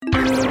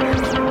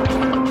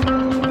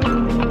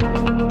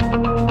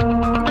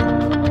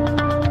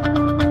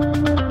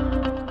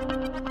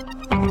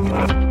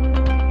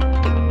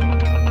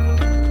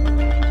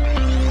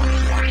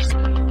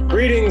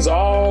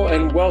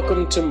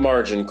to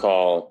Margin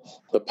Call,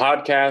 the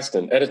podcast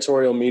and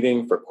editorial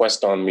meeting for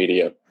Quest On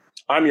Media.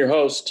 I'm your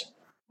host,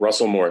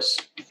 Russell Morse.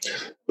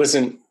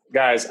 Listen,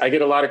 guys, I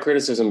get a lot of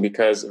criticism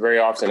because very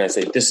often I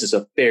say, this is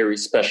a very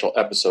special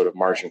episode of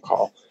Margin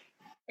Call.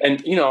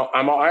 And, you know,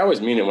 I always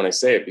mean it when I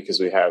say it because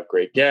we have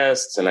great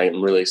guests and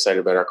I'm really excited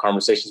about our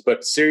conversations.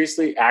 But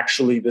seriously,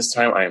 actually, this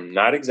time I am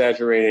not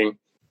exaggerating.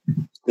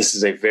 This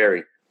is a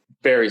very,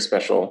 very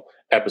special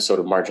episode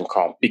of Margin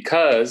Call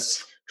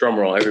because, drum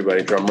roll,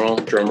 everybody, drum roll.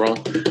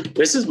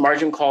 This is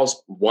Margin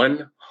Call's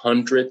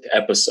 100th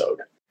episode.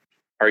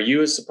 Are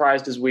you as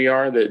surprised as we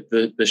are that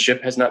the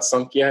ship has not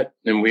sunk yet?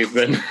 And we've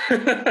been...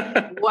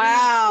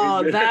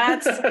 Wow, and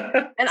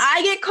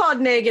I get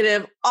called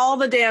negative all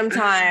the damn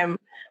time.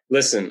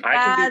 Listen, I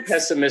can be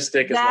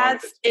pessimistic as long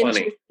as it's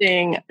funny.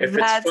 Interesting. If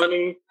it's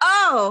funny...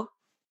 Oh,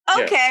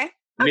 okay.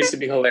 Yeah, it needs to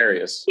be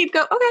hilarious. Keep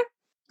going. Okay.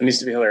 It needs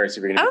to be hilarious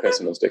if you're going to be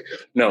pessimistic.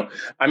 No,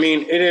 I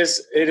mean, it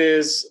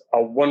is a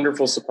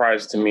wonderful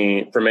surprise to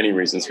me for many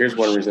reasons. Here's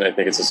one reason I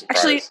think it's a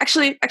surprise.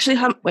 Actually,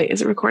 wait,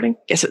 is it recording?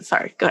 Yes,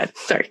 sorry. Go ahead.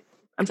 Sorry.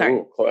 I'm sorry.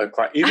 Ooh,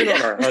 even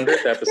on our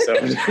 100th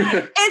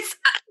episode.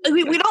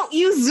 We don't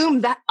use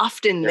Zoom that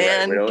often,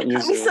 man. Right,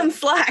 cut me some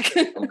slack.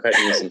 I'm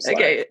cutting you some slack.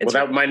 Okay,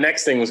 my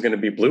next thing was going to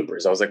be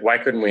bloopers. I was like, why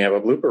couldn't we have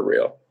a blooper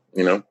reel?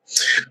 You know,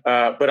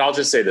 but I'll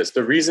just say this.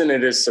 The reason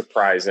it is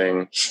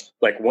surprising,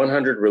 like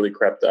 100 really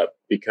crept up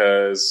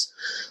because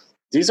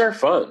these are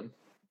fun.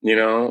 You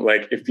know,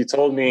 like if you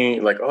told me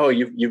like, oh,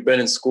 you've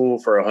been in school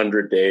for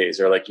 100 days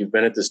or like you've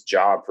been at this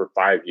job for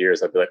 5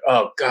 years, I'd be like,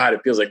 oh God,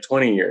 it feels like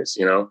 20 years,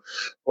 you know,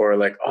 or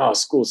like, oh,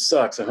 school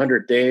sucks.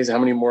 100 days. How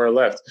many more are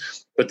left?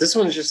 But this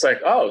one's just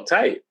like, oh,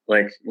 tight.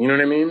 Like, you know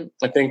what I mean?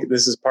 I think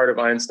this is part of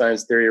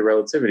Einstein's theory of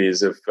relativity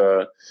is if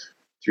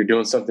you're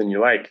doing something you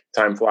like,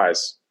 time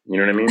flies. You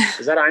know what I mean?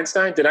 Is that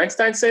Einstein? Did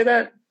Einstein say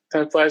that?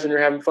 Time flies when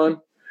you're having fun?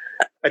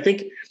 I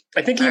think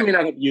he may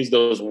not have used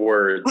those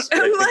words.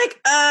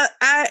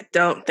 I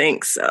don't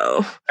think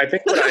so. I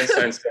think what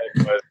Einstein said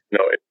was, you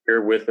know, if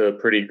you're with a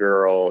pretty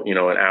girl, you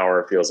know, an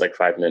hour feels like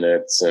 5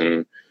 minutes.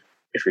 And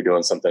if you're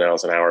doing something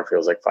else, an hour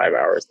feels like 5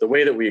 hours. The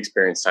way that we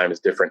experience time is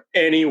different.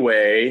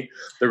 Anyway,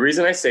 the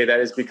reason I say that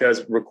is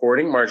because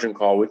recording Margin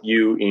Call with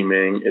you,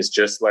 Yiming, is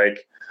just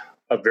like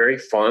a very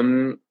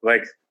fun,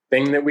 like,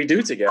 thing that we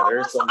do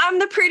together. So I'm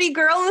the pretty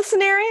girl in the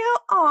scenario?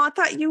 Oh, I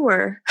thought you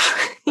were.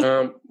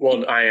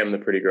 Well, I am the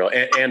pretty girl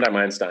and I'm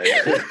Einstein.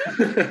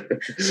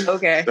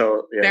 Okay.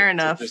 So, yeah, fair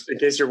enough. So just in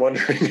case you're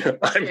wondering,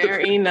 I'm fair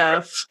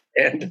enough.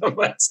 And I'm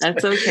Einstein.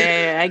 That's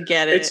okay. I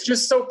get it. It's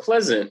just so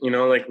pleasant. You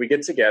know, like we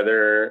get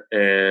together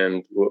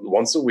and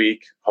once a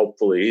week,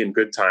 hopefully in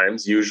good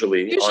times,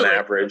 usually on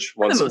average,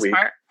 once a week,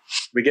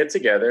 we get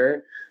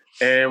together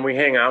and we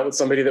hang out with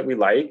somebody that we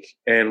like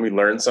and we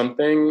learn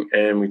something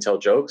and we tell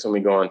jokes and we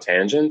go on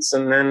tangents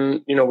and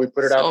then, you know, we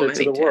put it out there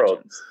to the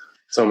world.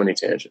 So many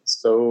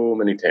tangents.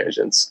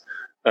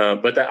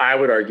 But I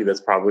would argue that's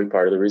probably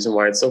part of the reason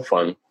why it's so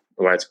fun,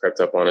 why it's crept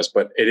up on us.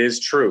 But it is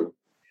true.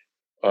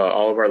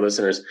 All of our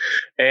listeners.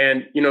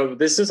 And, you know,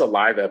 this is a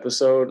live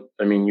episode.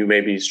 I mean, you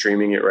may be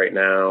streaming it right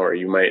now, or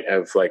you might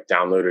have like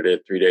downloaded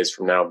it 3 days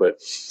from now.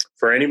 But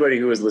for anybody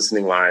who is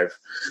listening live,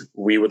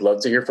 we would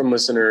love to hear from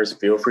listeners.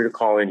 Feel free to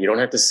call in. You don't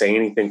have to say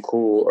anything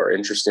cool or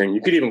interesting. You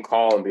could even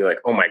call and be like,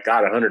 oh my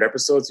God, 100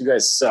 episodes. You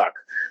guys suck.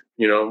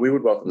 You know, we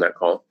would welcome that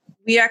call.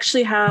 We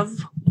actually have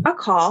a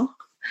call.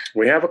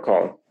 We have a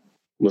call.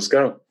 Let's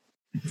go.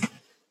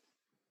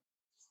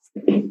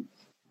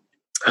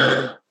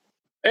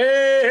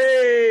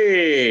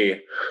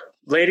 Hey,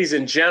 ladies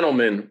and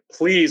gentlemen,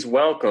 please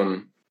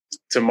welcome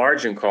to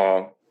Margin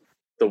Call,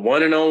 the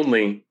one and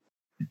only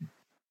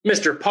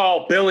Mr.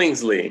 Paul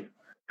Billingsley.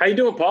 How you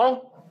doing,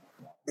 Paul?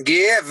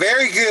 Yeah,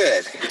 very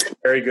good.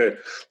 Very good.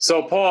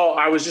 So, Paul,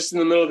 I was just in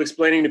the middle of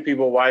explaining to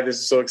people why this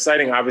is so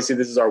exciting. Obviously,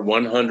 this is our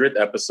 100th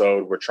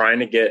episode. We're trying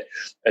to get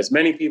as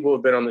many people who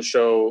have been on the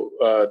show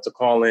to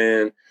call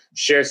in,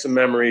 share some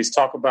memories,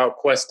 talk about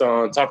Quest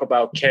On, talk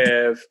about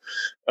Kev,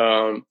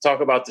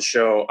 talk about the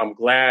show. I'm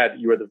glad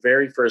you were the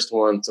very first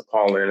one to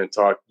call in and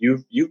talk.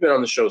 You've been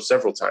on the show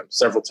several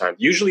times,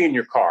 usually in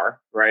your car,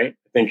 right?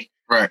 I think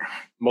right.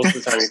 Most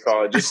of the time you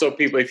call it, just so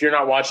people, if you're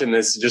not watching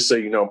this, just so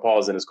you know,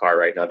 Paul's in his car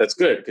right now. That's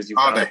good because you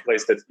found a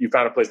place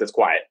that's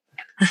quiet.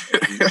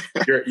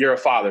 You're a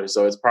father,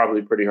 so it's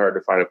probably pretty hard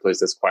to find a place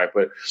that's quiet.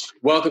 But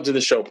welcome to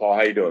the show, Paul.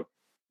 How you doing?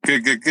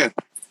 Good.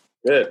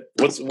 Good.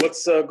 What's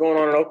going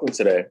on in Oakland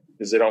today?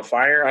 Is it on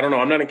fire? I don't know.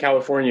 I'm not in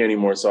California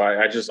anymore, so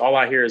I just all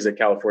I hear is that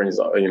California's,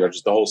 you know,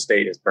 just the whole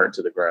state is burnt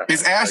to the ground.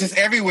 There's ashes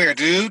everywhere,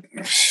 dude.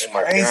 Oh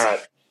my God.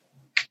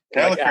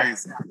 Like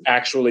crazy.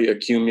 Actually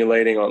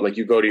accumulating on, like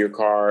you go to your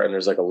car and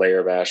there's like a layer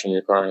of ash in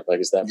your car.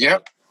 Like, is that?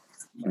 Yep.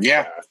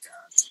 Yeah.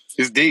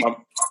 It's deep.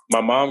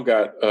 My mom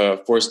got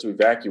forced to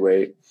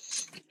evacuate,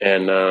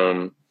 and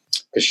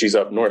because she's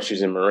up north,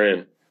 she's in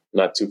Marin,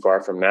 not too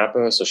far from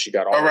Napa, so she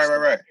got all.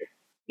 Right.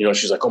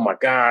 she's like, oh my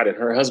God. And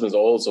her husband's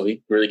old, so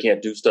he really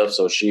can't do stuff.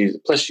 So she's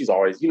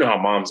always, you know how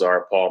moms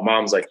are, Paul.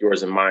 Moms like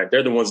yours and mine.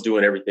 They're the ones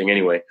doing everything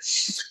anyway.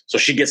 So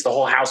she gets the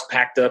whole house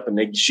packed up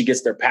and she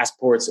gets their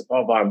passports and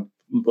blah, blah,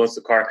 blows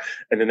the car.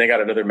 And then they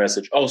got another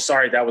message. Oh,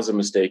 sorry, that was a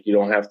mistake. You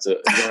don't have to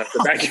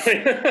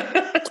evacuate.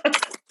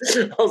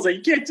 I was like,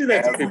 you can't do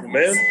that to people,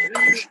 man.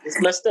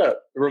 It's messed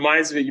up. It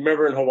reminds me, you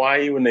remember in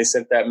Hawaii when they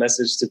sent that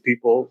message to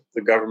people,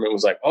 the government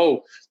was like,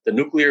 oh, the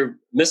nuclear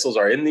missiles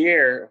are in the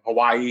air,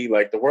 Hawaii,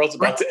 like the world's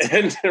about to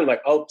end. They're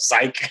like, oh,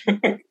 psych.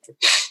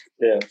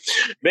 Yeah.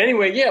 But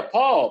anyway, yeah,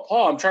 Paul,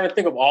 I'm trying to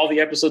think of all the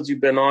episodes you've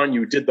been on.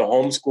 You did the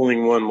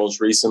homeschooling one most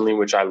recently,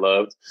 which I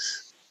loved.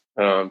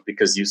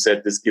 Because you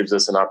said this gives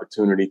us an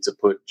opportunity to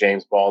put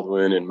James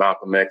Baldwin and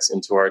Malcolm X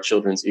into our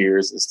children's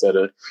ears instead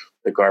of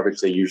the garbage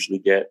they usually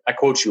get. I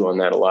quote you on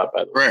that a lot,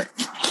 by the way.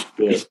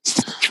 Right.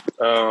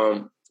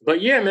 Yeah.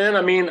 But yeah, man,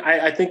 I mean,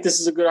 I think this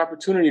is a good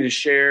opportunity to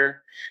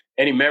share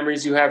any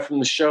memories you have from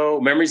the show,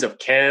 memories of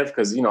Kev,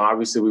 because,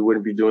 obviously we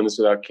wouldn't be doing this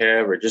without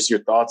Kev, or just your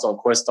thoughts on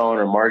Queston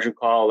or Margin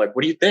Call. Like,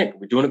 what do you think? Are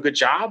we doing a good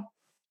job?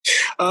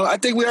 I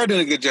think we are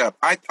doing a good job.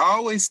 I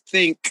always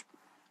think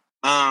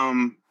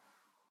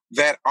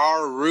that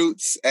our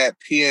roots at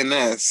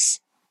PNS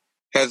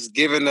has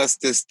given us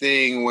this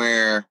thing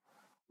where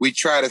we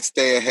try to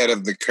stay ahead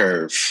of the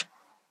curve.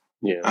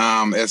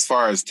 Yeah. As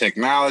far as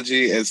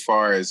technology, as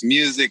far as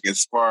music,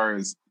 as far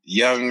as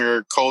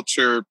younger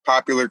culture,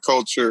 popular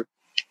culture.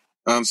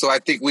 So I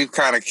think we've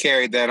kind of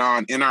carried that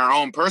on in our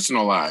own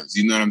personal lives.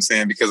 You know what I'm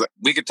saying? Because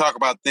we could talk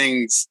about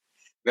things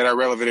that are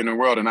relevant in the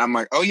world. And I'm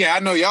like, oh yeah, I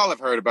know y'all have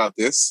heard about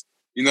this.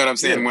 You know what I'm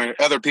saying? Yeah. When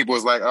other people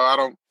was like, oh, I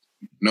don't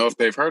know if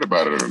they've heard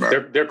about it or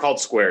not. They're called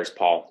squares,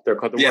 Paul. They're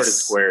called, the word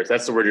is squares.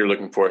 That's the word you're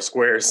looking for,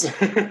 squares.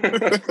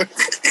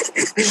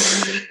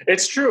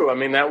 It's true. I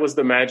mean, that was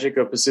the magic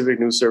of Pacific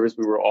News Service.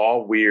 We were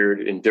all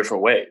weird in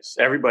different ways.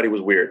 Everybody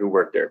was weird who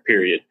worked there,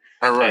 period.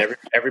 All right.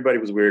 Everybody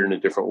was weird in a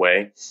different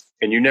way.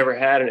 And you never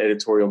had an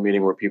editorial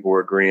meeting where people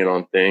were agreeing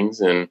on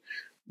things. And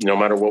no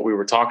matter what we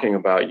were talking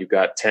about, you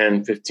got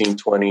 10, 15,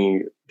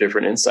 20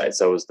 different insights.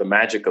 That was the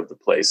magic of the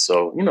place.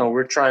 So,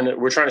 we're trying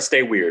to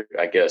stay weird,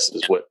 I guess,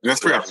 is what.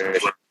 That's right.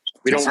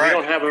 We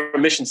don't have a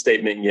mission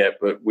statement yet,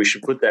 but we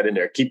should put that in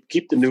there.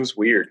 Keep the news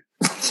weird.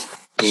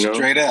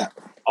 Straight up.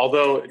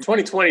 Although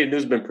 2020 the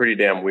news has been pretty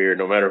damn weird,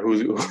 no matter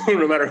who's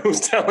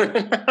telling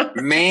it.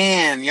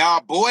 Man,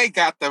 y'all boy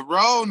got the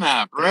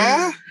Rona,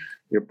 bruh.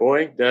 Your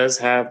boy does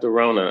have the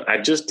Rona. I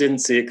just didn't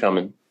see it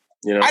coming.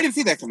 I didn't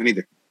see that coming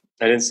either.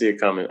 I didn't see it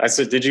coming. I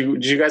said, did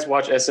you guys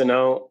watch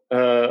SNL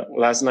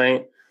last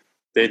night?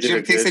 They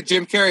said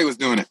Jim Carrey was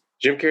doing it.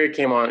 Jim Carrey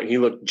came on. He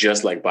looked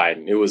just like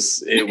Biden. It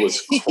was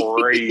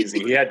crazy.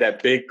 He had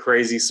that big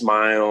crazy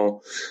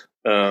smile.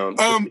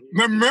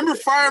 Remember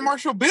Fire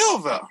Marshal Bill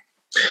though?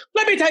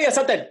 Let me tell you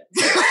something.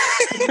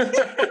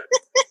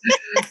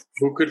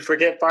 Who could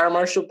forget Fire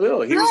Marshal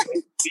Bill? He was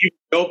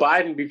Joe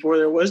Biden before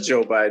there was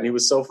Joe Biden. He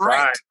was so fried.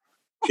 Right.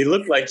 He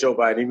looked like Joe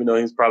Biden, even though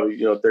he's probably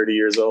 30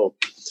 years old.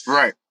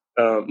 Right.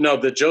 No,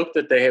 the joke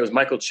that they had was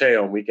Michael Che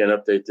on Weekend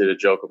Update did a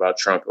joke about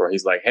Trump where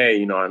he's like,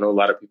 hey, I know a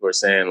lot of people are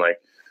saying like,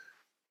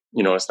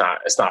 it's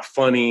not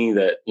funny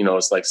that,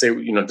 it's like, say,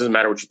 it doesn't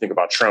matter what you think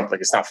about Trump. Like,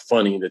 it's not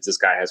funny that this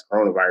guy has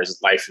coronavirus.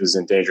 His life is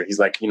in danger. He's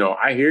like,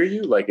 I hear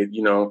you. Like,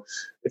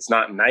 it's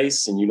not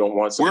nice and you don't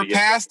want somebody. We're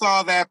past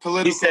all that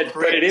political. He said,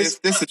 but it is.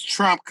 This is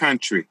Trump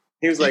country.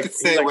 He was you can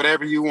say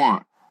whatever you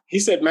want. He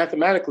said,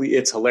 mathematically,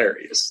 it's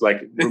hilarious.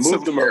 Like,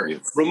 remove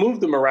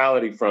the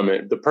morality from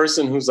it. The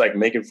person who's like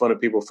making fun of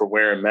people for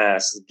wearing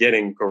masks,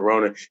 getting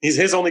corona.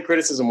 His only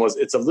criticism was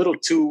it's a little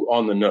too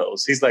on the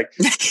nose. He's like,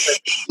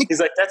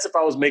 that's if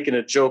I was making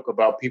a joke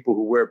about people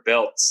who wear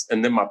belts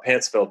and then my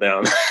pants fell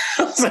down.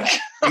 I was like,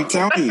 I'm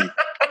telling you.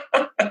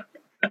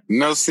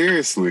 No,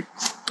 seriously.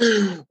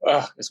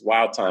 It's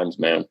wild times,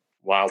 man.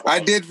 Wild. I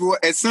did.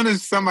 As soon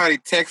as somebody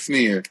texted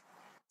me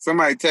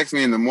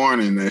in the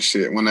morning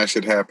when that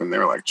shit happened. They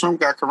were like, Trump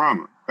got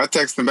corona. I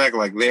texted them back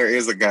like, there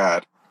is a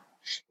God.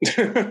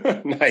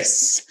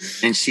 Nice.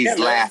 And she's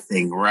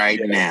laughing right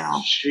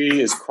now.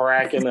 She is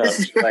cracking up.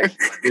 Like,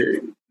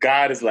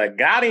 God is like,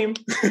 got him.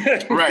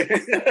 Right.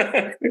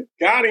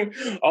 Got him.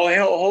 Oh,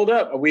 hell, hold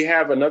up. We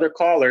have another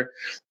caller.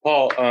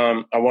 Paul,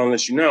 I want to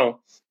let you know,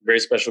 very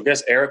special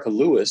guest, Erica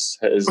Lewis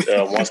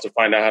wants to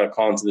find out how to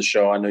call into the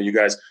show. I know you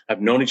guys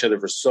have known each other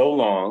for so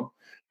long.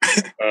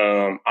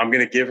 I'm going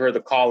to give her the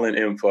call-in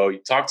info. You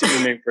talk to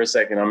me for a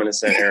second. I'm going to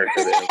send Erica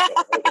the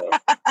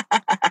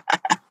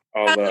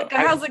info.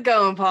 How's it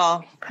going,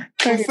 Paul?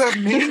 What's up,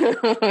 man?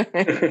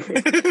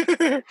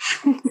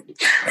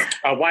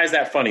 Why is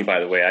that funny, by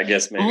the way? I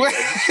guess, man.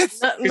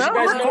 No,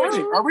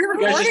 are we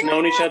recording? You guys just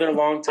known each other a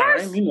long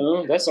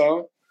time. That's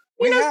all.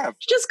 We have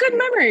just good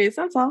memories.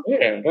 That's all.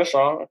 Yeah, that's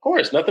all. Of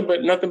course, nothing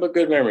but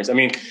good memories. I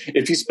mean,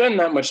 if you spend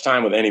that much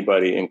time with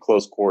anybody in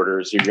close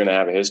quarters, you're going to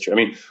have a history. I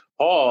mean,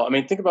 Paul.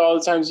 think about all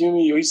the times you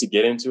used to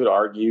get into it,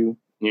 argue.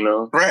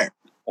 Right.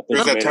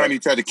 There's that time you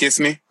tried to kiss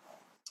me.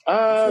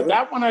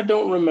 That one I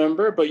don't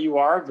remember, but you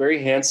are a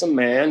very handsome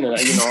man, and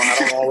I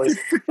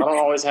don't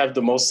always have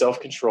the most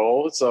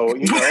self-control, so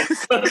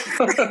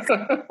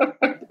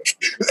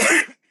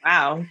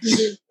Wow.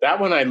 That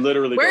one I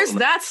literally. Where's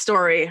that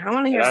story? I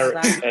want to hear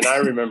about that. And I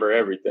remember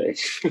everything.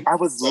 I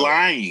was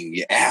lying,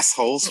 you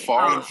assholes,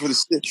 falling for the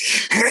shit.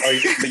 Oh,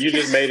 you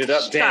just made it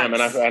up, damn!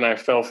 And I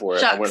fell for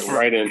it. I went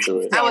right into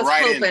it. I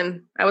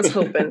was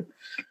hoping.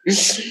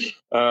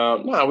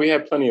 No, we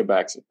had plenty of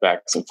backs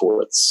and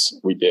forths.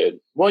 We did.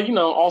 Well,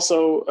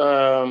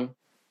 also,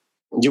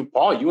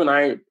 Paul, you and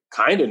I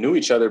kind of knew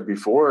each other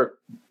before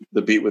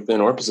the Beat Within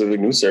or Pacific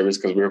News Service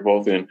because we were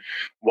both in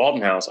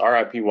Walden House,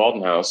 RIP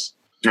Walden House.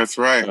 That's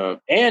right.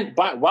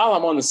 While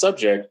I'm on the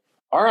subject,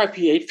 RIP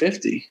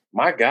 850.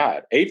 My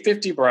God,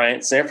 850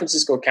 Bryant, San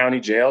Francisco County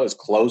Jail is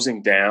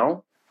closing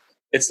down.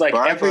 It's like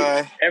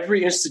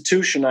every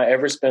institution I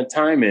ever spent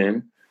time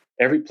in,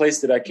 every place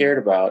that I cared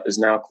about is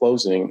now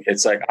closing.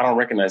 It's like, I don't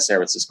recognize San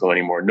Francisco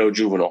anymore. No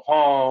juvenile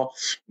hall,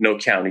 no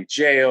county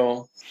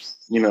jail.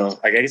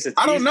 I guess it's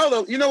I don't know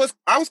though.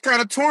 I was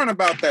kind of torn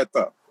about that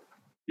though.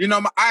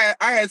 I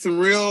had some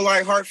real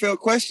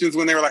heartfelt questions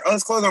when they were like, "Oh,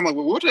 it's closed." I'm like,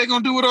 "Well, what are they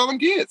gonna do with all them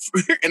kids?"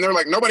 And they're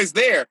like, "Nobody's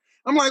there."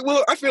 I'm like,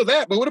 "Well, I feel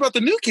that, but what about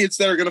the new kids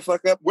that are gonna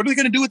fuck up? What are they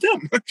gonna do with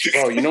them?"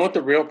 Oh, you know what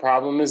the real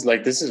problem is?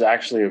 This is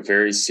actually a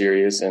very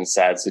serious and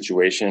sad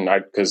situation.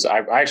 Because I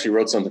actually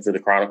wrote something for the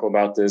Chronicle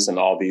about this, and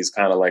all these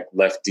kind of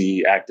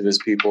lefty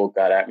activist people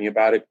got at me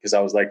about it because I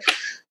was like,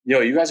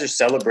 you guys are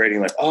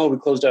celebrating we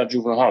closed down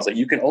juvenile halls.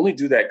 You can only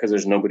do that because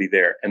there's nobody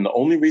there. And the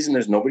only reason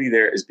there's nobody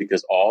there is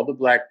because all the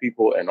black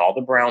people and all the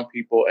brown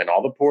people and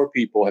all the poor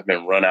people have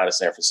been run out of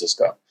San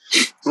Francisco.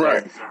 So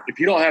right. If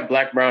you don't have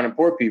black, brown, and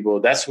poor people,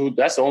 that's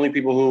the only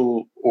people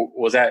who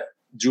was at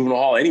juvenile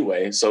hall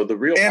anyway. So the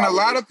real and a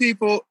lot of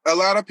people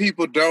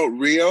don't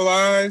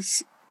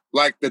realize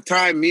the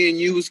time me and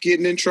you was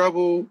getting in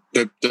trouble,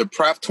 the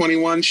Prop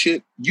 21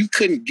 shit, you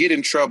couldn't get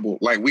in trouble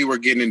we were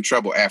getting in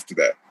trouble after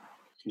that.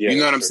 Yeah, you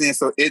know what I'm saying?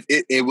 So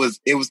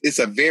it's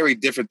a very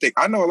different thing.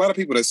 I know a lot of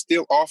people that's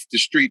still off the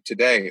street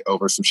today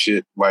over some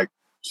shit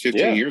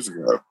 15 years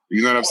ago.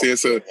 You know what I'm saying?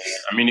 So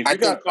I mean, if you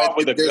got caught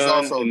with a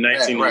gun in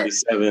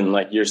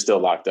 1997, you're still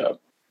locked up.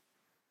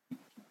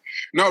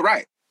 No,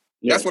 right.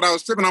 Yeah. That's what I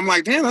was tripping. I'm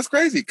like, damn, that's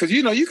crazy. Because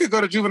you could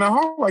go to juvenile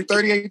hall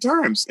 38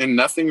 times and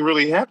nothing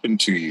really happened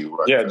to you.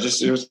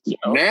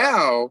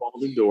 Now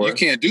you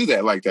can't do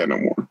that like that no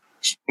more.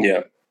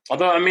 Yeah.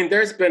 Although,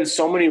 there's been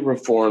so many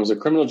reforms. The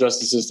criminal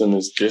justice system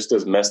is just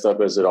as messed up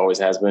as it always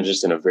has been,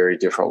 just in a very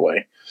different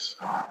way,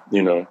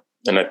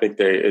 And I think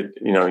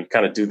you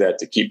kind of do that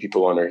to keep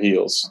people on their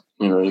heels.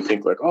 You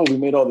think we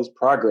made all this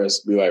progress.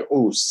 Be like,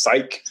 oh,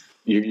 psych,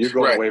 you're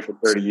going away for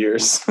 30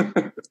 years.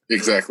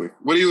 Exactly.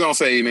 What are you going to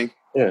say, Amy?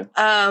 Yeah.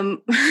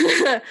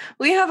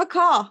 We have a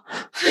call.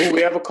 Hey,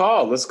 we have a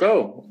call. Let's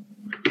go.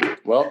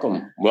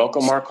 Welcome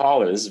our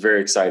caller. This is very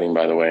exciting,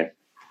 by the way.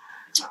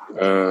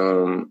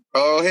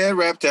 Head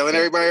rep telling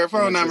everybody your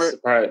phone number.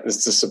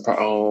 It's a surprise.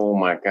 Oh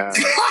my God.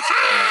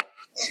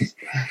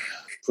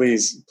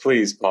 Please,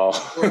 Paul.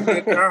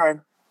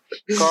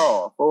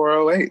 Call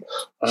 408.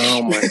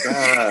 Oh my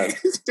God.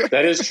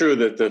 That is true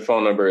that the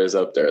phone number is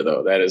up there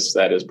though. That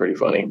is pretty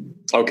funny.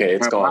 Okay,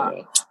 it's gone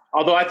though.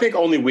 Although I think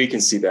only we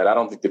can see that. I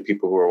don't think the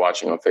people who are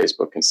watching on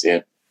Facebook can see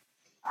it.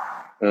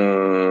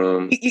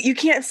 You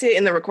can't see it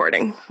in the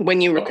recording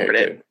when you record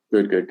it.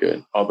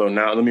 Good. Although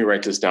now, let me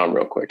write this down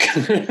real quick.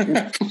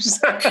 This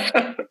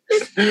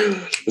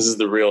is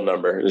the real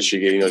number that she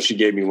gave. She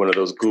gave me one of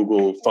those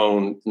Google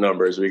phone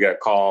numbers. We got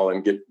call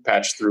and get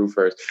patched through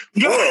first.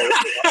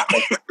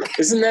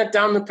 Isn't that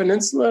down the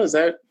peninsula?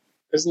 Isn't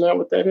that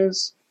what that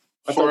is?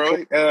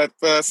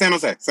 San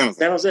Jose. San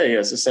Jose.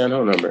 Yes, it's a San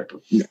Jose number.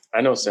 Yeah.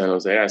 I know San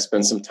Jose. I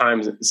spent some time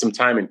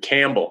in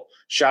Campbell.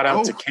 Shout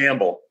out to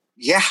Campbell.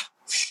 Yeah,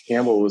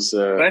 Campbell was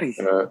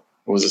a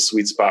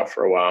sweet spot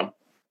for a while.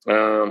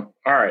 All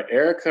right,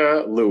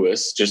 Erica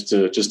Lewis, just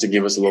to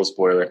give us a little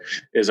spoiler,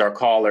 is our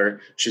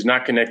caller. She's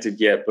not connected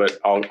yet, but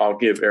I'll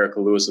give Erica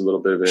Lewis a little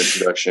bit of an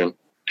introduction.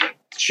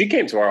 She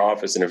came to our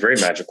office in a very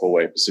magical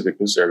way, Pacific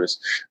News Service,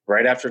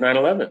 right after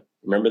 9/11.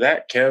 Remember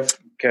that? Kev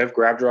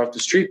grabbed her off the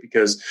street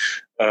because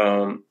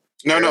no,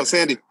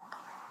 Sandy.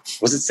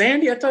 Was it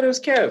Sandy? I thought it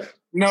was Kev.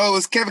 No, it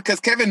was Kevin, because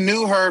Kevin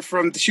knew her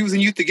she was in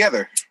youth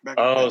together.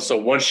 Oh, so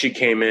once she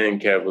came in,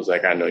 Kev was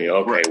like, I know you.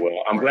 Okay,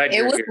 well, I'm glad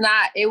you're here.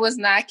 It was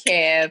not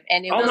Kev,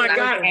 and it was not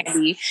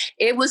Sandy.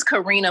 It was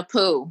Karina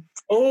Pooh.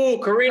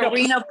 Oh, Karina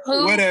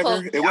Pooh.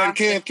 Whatever. It wasn't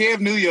Kev. Kev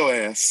knew your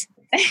ass.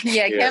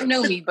 Yeah, Kev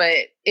knew me,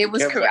 but it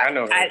was correct. I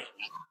know her.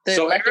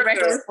 Let the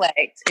record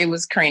reflect. It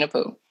was Karina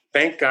Pooh.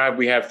 Thank God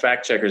we have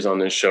fact checkers on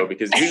this show,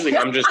 because usually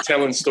I'm just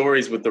telling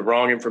stories with the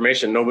wrong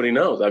information. Nobody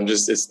knows.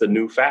 It's the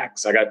new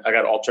facts. I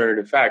got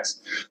alternative facts.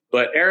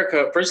 But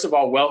Erica, first of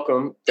all,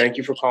 welcome. Thank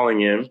you for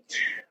calling in.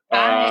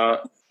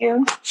 Thank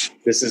you.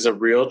 This is a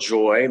real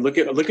joy. Look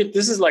at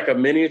this is like a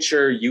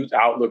miniature Youth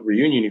Outlook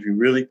reunion if you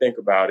really think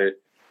about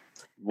it.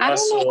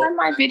 Russell, I don't know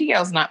why my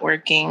video's not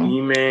working.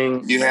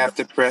 You have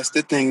to press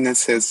the thing that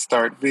says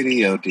start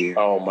video, dear.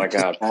 Oh my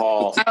God,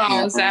 Paul.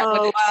 Is that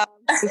what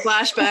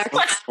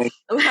Flashbacks.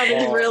 I'm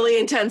having really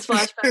intense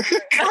flashbacks.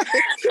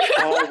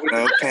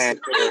 Okay.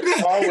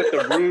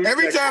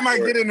 Every time I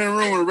get in the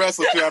room with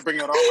Russell, I bring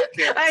out all my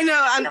characters. I know.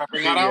 I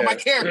bring out all my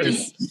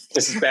characters.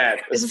 This is bad.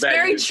 It's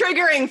very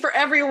triggering for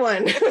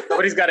everyone.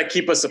 Somebody's got to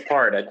keep us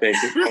apart, I think.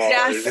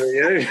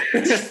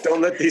 Yes.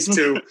 Don't let these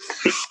two,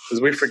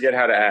 because we forget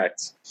how to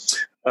act.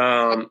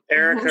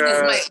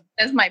 Erica,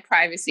 that's my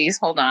privacies.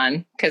 Hold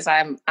on, because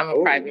I'm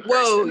a private person.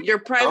 Whoa, your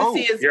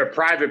privacy is. You're a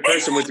private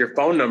person with your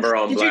phone number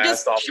on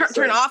blast. Did you just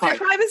turn off your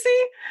privacy?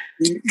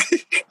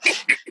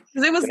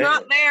 Because it was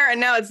not there, and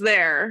now it's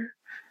there.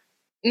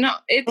 No,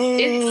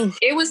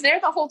 it was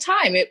there the whole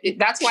time.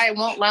 That's why it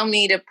won't allow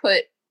me to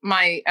put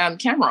my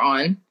camera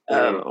on.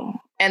 Oh,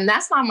 and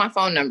that's not my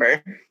phone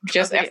number.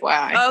 Just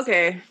FYI.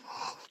 Okay.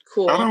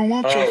 Cool. I don't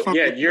want your phone.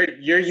 Yeah,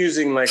 you're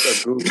using like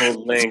a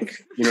Google link.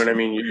 You know what I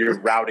mean? You're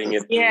routing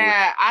it.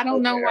 Yeah, I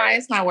don't know why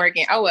it's not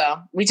working. Oh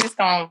well, we just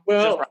don't.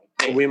 Well,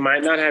 we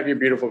might not have your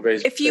beautiful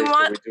face. If you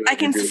want, I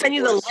can send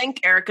you the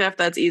link, Erica, if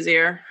that's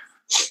easier.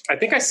 I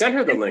think I sent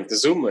her the link, the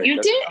Zoom link.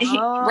 You did.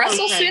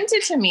 Russell sent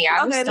it to me.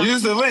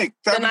 Use the link.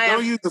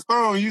 Don't use the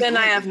phone. Then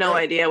I have no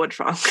idea what's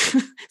wrong.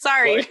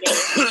 Sorry.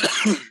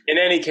 In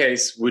any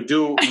case, we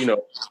do,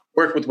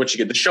 work with what you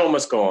get. The show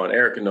must go on.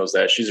 Erica knows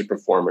that. She's a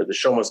performer. The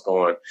show must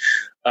go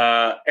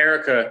on.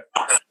 Erica,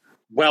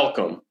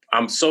 welcome.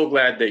 I'm so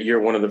glad that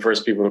you're one of the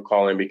first people to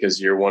call in because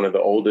you're one of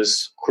the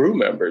oldest crew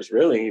members,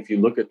 really. If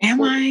you look at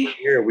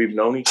here, we've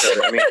known each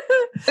other. I mean,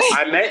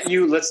 I met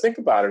you, let's think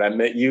about it. I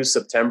met you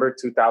September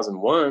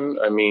 2001.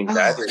 I mean,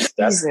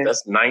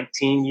 that's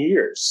 19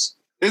 years.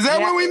 Is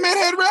that when we met,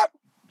 Head Rap?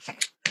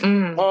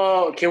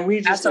 Oh, can we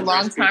just? That's a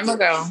long time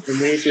ago.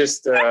 Can we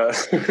just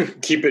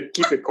keep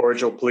it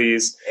cordial,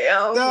 please?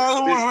 No,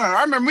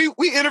 I remember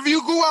we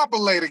interviewed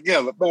Guapole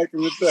together back in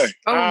the day.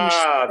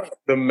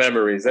 The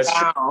memories. That's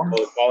true.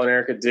 Paul and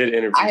Erica did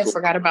interview. I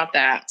forgot about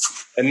that.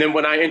 And then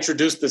when I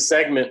introduced the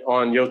segment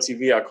on Yo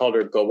TV, I called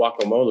her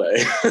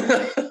Guacamole.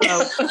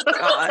 Oh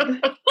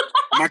God!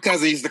 My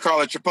cousin used to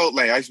call it Chipotle.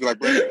 I used to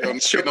be like,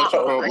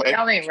 Chipotle.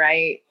 Y'all ain't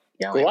right.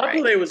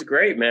 Guapole was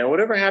great, man.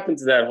 Whatever happened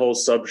to that whole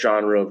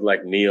subgenre of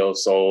like neo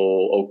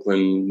soul,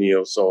 Oakland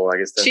neo soul? I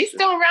guess that's she's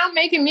still around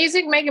making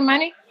music, making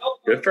money.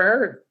 Good for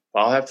her.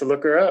 I'll have to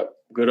look her up.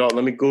 Let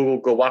me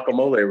Google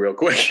Guacamole real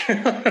quick.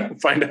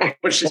 Find out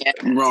what she's.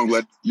 You're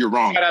wrong. You're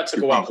wrong. Shout out to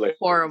Guapole.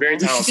 Horrible. Very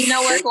talented. You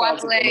know what,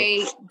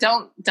 Guapole?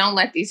 Don't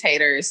let these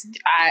haters.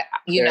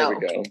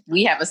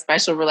 We have a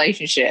special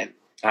relationship.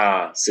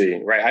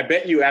 See, right. I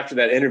bet you after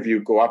that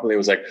interview, Guapole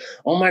was like,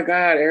 "Oh my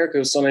God, Erica, it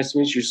was so nice to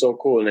meet you. So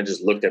cool." And then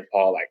just looked at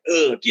Paul like,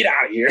 "Ugh, get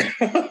out of here."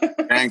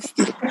 Thanks.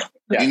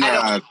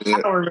 Yeah.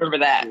 I don't remember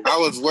that. I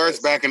was worse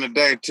back in the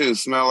day too.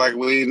 Smell like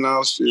weed and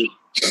all shit.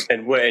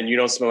 And you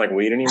don't smell like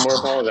weed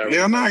anymore, Paul?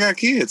 Yeah, no, I got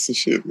kids and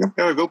shit. I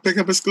gotta go pick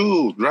up at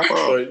school. Drop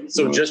off.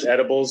 So just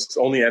edibles,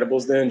 only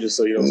edibles then, just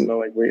so you don't smell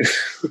like weed.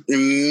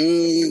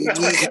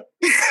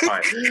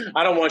 Fine.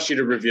 I don't want you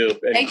to reveal.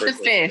 Take the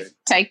fifth.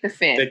 Take the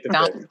fifth.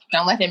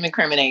 Don't let him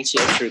incriminate you.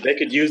 That's true. They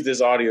could use this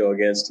audio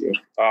against you.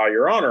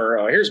 Your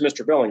Honor, here's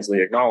Mr.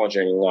 Billingsley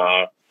acknowledging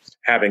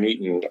having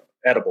eaten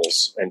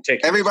edibles and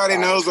taking. Everybody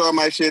knows all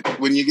my shit.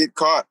 When you get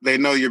caught, they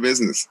know your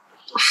business.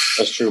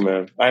 That's true,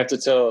 man. I have to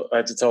tell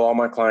all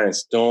my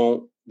clients,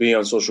 don't be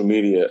on social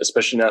media,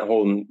 especially not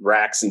holding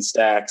racks and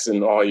stacks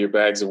and all your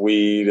bags of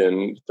weed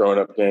and throwing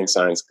up gang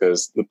signs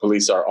because the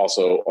police are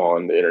also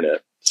on the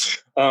internet.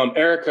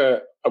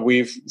 Erica,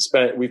 we've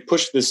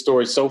pushed this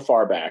story so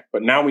far back,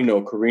 but now we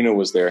know Karina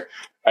was there.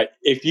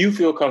 If you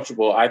feel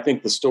comfortable, I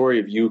think the story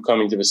of you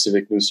coming to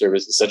Pacific News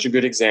Service is such a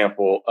good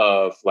example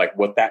of like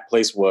what that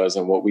place was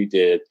and what we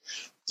did.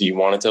 Do you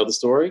want to tell the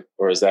story,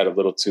 or is that a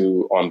little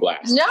too on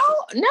blast? No,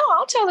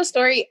 I'll tell the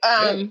story.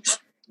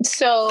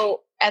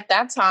 So at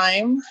that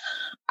time,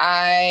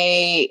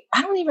 I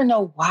don't even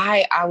know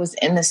why I was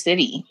in the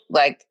city.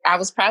 Like I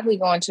was probably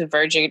going to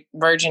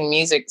Virgin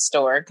Music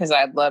Store because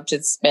I'd love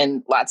to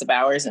spend lots of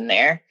hours in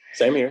there.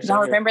 Same here.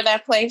 Y'all remember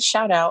that place?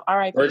 Shout out. All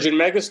right. Virgin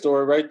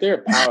Megastore right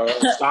there.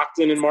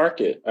 Stockton and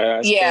Market.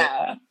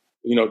 Yeah.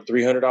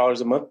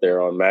 $300 a month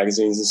there on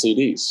magazines and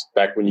CDs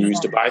back when you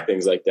used to buy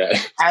things like that.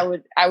 I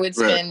would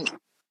spend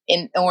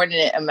an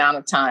inordinate amount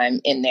of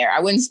time in there. I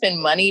wouldn't spend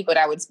money, but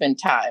I would spend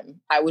time.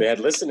 I would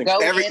listening. Go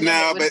in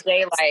it was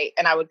daylight,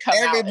 and I would come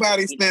out.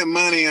 Everybody spent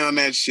money on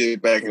that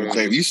shit back in the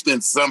day. You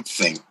spent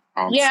something.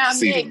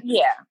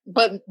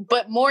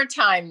 But more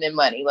time than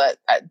money.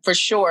 For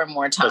sure,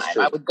 more time.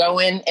 I would go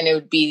in, and it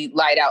would be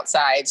light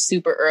outside,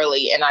 super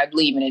early, and I'd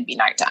leave, and it'd be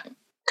nighttime.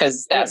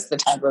 Because that's the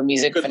type of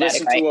music you could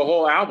listen to a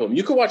whole album.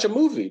 You could watch a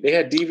movie. They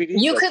had DVDs.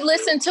 You could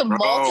listen to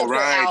multiple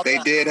albums. They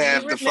did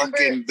have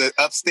the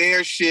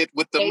upstairs shit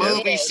with the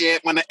movie shit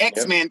when the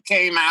X-Men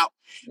came out.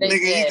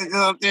 You could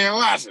go up there and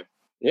watch it.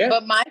 Yeah.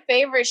 But my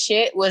favorite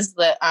shit was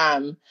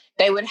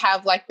they would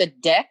have like the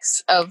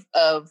decks of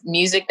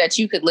music that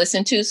you could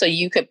listen to, so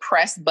you could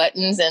press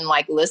buttons and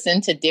like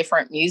listen to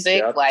different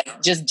music,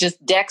 like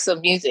just decks of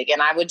music.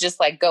 And I would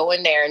just like go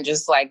in there and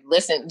just like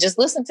listen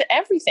to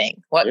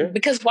everything.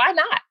 Because why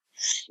not?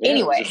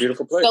 Anyway, it's a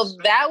beautiful place. So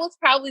that was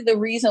probably the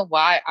reason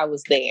why I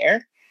was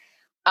there.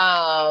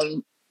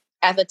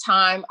 At the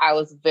time, I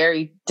was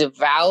very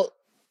devout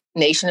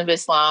Nation of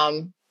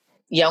Islam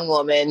young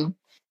woman,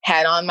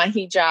 had on my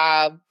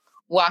hijab,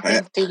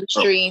 walking through the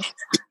streets,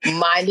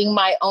 minding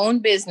my own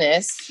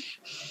business,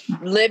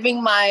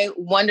 living my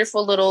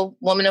wonderful little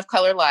woman of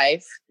color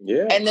life.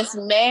 Yeah. And this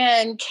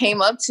man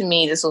came up to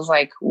me. This was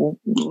like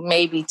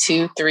maybe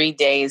 2-3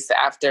 days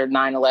after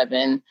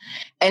 9/11.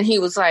 And he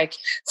was like,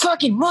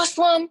 fucking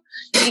Muslim,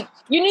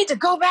 you need to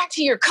go back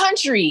to your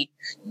country.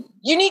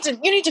 You need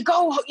to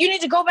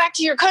go back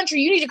to your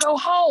country. You need to go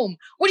home.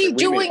 What are you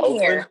doing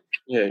here?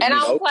 Yeah, and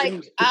I was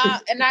like,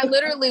 and I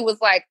literally was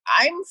like,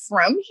 I'm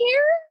from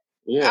here?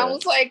 Yeah. I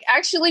was like,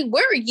 actually,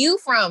 where are you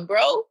from,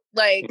 bro?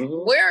 Like,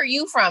 where are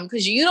you from?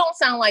 Because you don't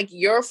sound like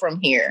you're from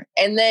here.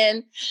 And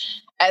then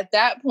at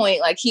that point,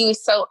 like, he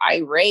was so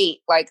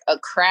irate, like a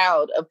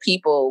crowd of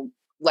people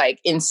like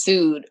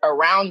ensued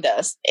around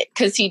us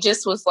because he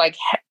just was like,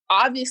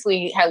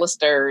 obviously hella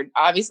stirred,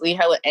 obviously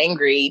hella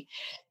angry,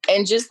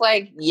 and just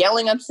like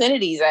yelling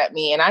obscenities at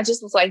me. And I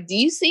just was like, do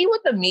you see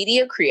what the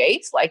media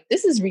creates? Like,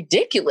 this is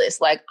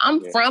ridiculous. Like,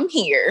 I'm from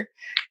here.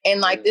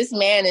 And like, this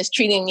man is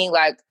treating me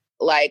like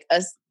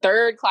a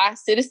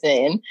third-class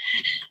citizen.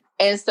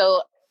 And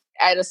so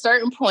at a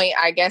certain point,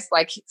 I guess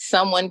like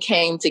someone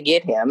came to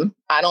get him.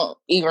 I don't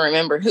even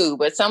remember who,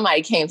 but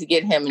somebody came to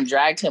get him and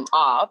dragged him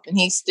off. And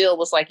he still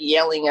was like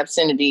yelling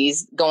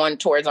obscenities going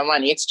towards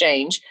Armani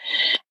Exchange.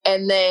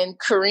 And then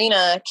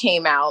Karina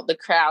came out, the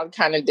crowd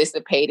kind of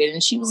dissipated,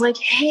 and she was like,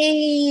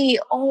 hey,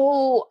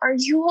 are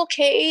you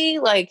okay?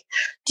 Like,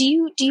 do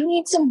you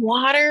need some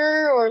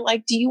water, or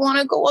like, do you want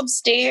to go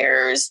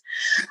upstairs?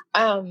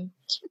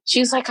 She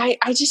was like, I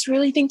just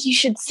really think you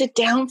should sit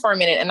down for a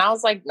minute. And I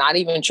was like, not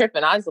even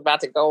tripping. I was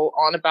about to go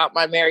on about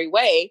my merry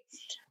way.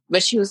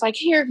 But she was like,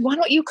 here, why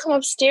don't you come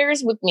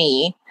upstairs with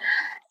me?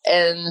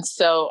 And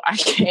so I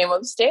came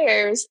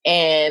upstairs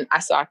and I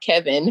saw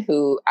Kevin,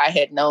 who I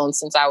had known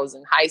since I was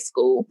in high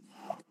school.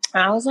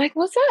 And I was like,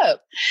 what's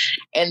up?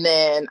 And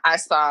then I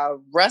saw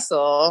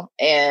Russell,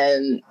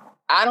 and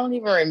I don't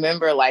even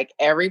remember like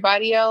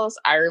everybody else.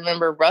 I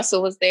remember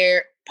Russell was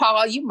there.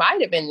 Paul, you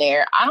might have been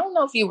there. I don't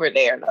know if you were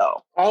there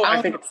though.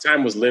 I think at the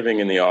time was living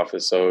in the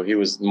office, so he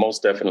was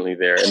most definitely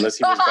there, unless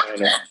he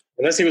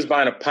was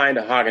buying a pint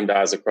of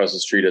Haagen-Dazs across the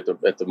street at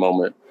the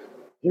moment.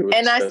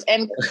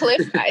 And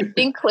Cliff, I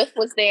think Cliff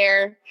was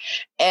there,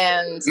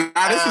 and this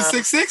is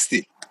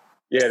 660.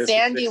 Yeah,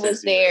 Sandy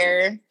was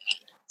there.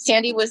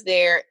 Sandy was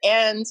there,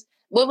 and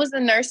what was the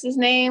nurse's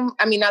name?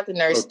 I mean, not the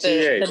nurse,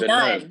 the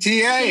nun.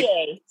 TA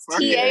was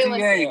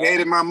there.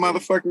 Hated my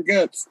motherfucking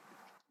guts.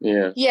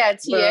 Yeah,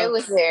 TA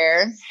was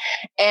there.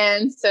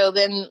 And so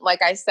then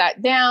like I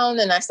sat down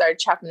and I started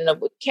chopping it up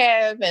with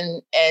Kev,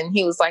 and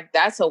he was like,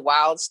 that's a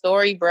wild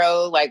story,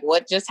 bro. Like,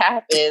 what just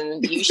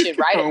happened? You should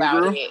write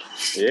about it.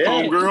 Yeah.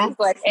 Homegirl.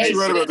 Like, hey, you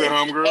write about that,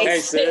 homegirl.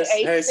 Hey,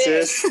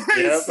 sis.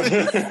 Yep.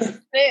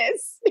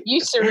 Sis, you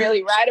should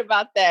really write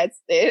about that,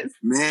 sis.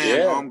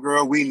 Man,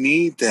 homegirl, we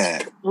need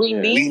that. We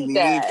need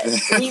that.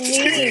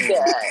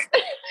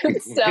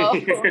 So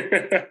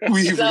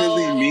we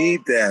really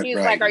need that. He's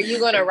like, are you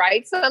going to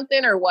write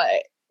something or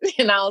what?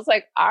 And I was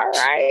like, all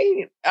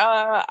right,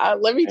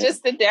 let me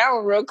just sit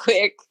down real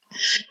quick.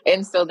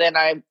 And so then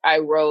I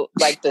wrote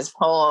like this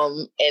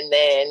poem, and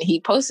then he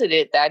posted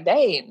it that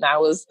day. And that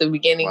was the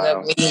beginning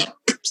of me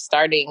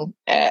starting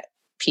at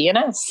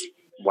PNS.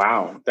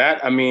 Wow. There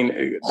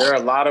are a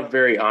lot of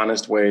very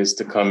honest ways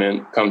to come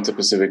to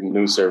Pacific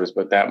News Service,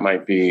 but that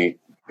might be,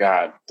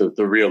 God,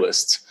 the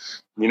realest.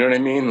 You know what I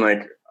mean?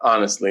 Like,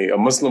 honestly, a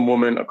Muslim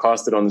woman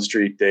accosted on the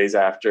street days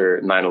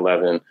after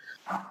 9/11,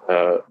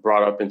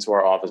 brought up into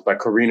our office by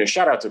Karina.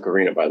 Shout out to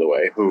Karina, by the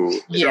way, who...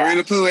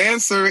 Karina Poo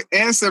and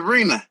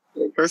Sabrina,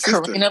 her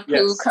sister. Karina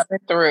Poo coming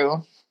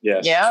through.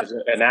 Yes. Yeah.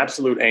 An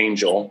absolute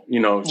angel. You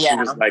know, she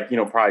was like,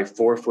 probably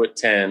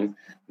 4'10",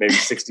 maybe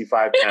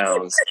 65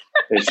 pounds,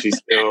 and she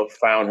still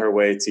found her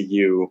way to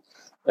you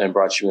and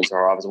brought you into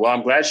our office. Well,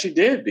 I'm glad she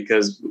did,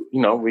 because,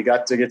 we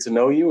got to get to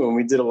know you, and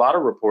we did a lot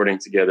of reporting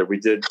together. We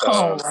did,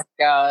 oh my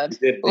God.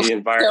 We did the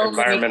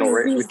environmental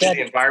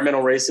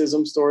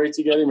racism story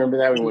together. Remember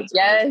that?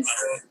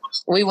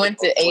 We went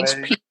to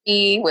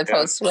HP with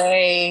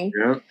Josue.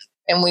 Yeah.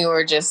 And we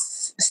were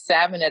just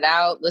stabbing it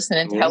out,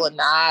 listening to Hella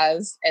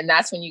Nas. And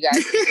that's when you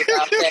guys figured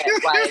out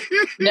that, like,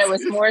 there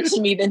was more to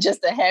me than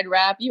just a head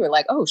wrap. You were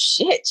like, oh,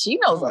 shit, she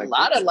knows a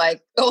lot of,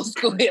 like, old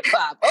school hip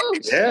hop. Oh,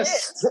 shit.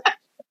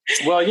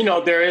 Well,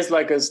 there is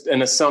like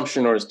an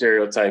assumption or a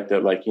stereotype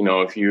that, like,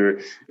 if you're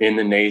in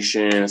the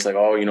nation, it's like,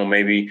 oh,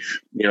 maybe,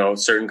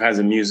 certain kinds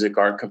of music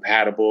aren't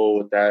compatible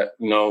with that,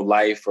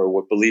 life or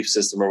what belief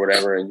system or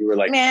whatever. And you were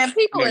like, man,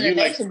 people in the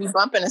nation be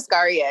bumping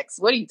Ascari X.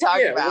 What are you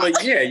talking about? Well,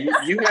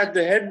 you had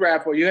the head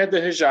wrap, or you had the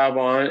hijab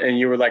on, and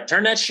you were like,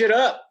 turn that shit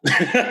up.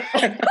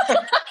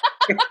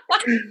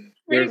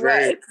 We're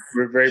very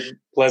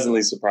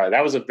pleasantly surprised.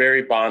 That was a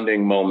very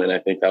bonding moment. I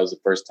think that was the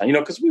first time,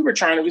 because we were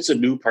trying to, it's a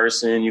new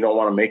person. You don't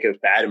want to make a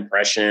bad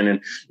impression.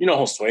 And,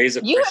 Josue's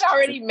a You Christian. had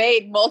already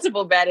made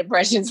multiple bad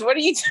impressions. What are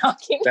you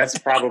talking That's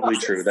about? probably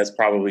true.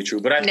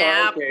 But I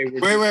thought, okay.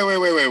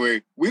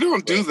 Wait. We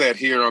don't do that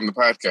here on the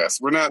podcast.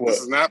 We're not,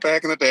 this is not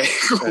back in the day.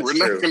 We're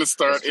not going to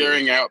start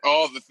airing out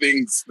all the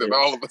things that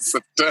all of us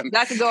have done.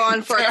 That could go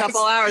on for a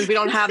couple hours. We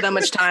don't have that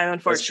much time,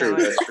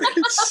 unfortunately.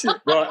 That's true.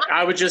 Well,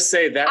 I would just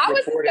say that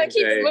reporting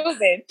day,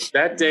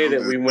 that day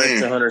that we went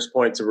to Hunters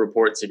Point to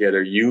report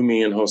together, you,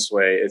 me, and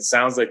Josue, it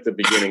sounds like the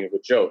beginning of a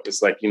joke.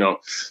 It's like,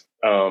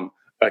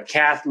 a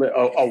Catholic,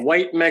 a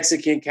white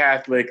Mexican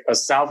Catholic, a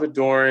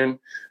Salvadoran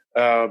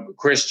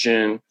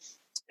Christian,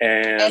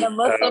 and a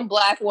Muslim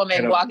black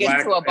woman walking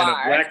into a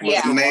bar. Exactly.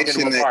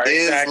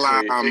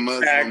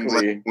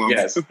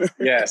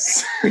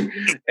 Yes.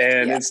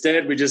 And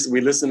instead, we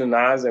listened to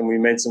Nas and we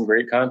made some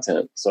great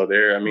content. So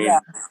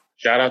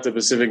shout out to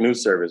Pacific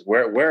News Service.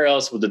 Where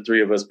else would the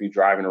three of us be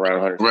driving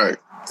around Hunters? Right.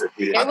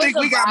 I think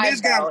we got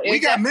Michigan. We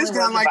got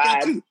Michigan like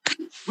that too.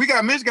 We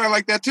got Michigan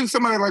like that too.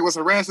 Somebody was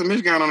harassing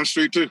Michigan on the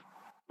street too.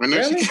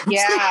 Really?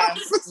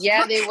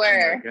 Yeah, they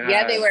were. Oh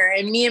Yeah, they were.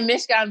 And me and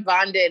Mishkan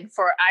bonded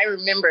I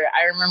remember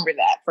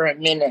that for a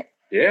minute.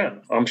 Yeah,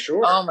 I'm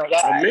sure. Oh my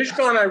God.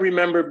 Mishkan, I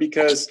remember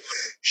because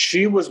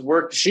she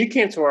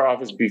came to our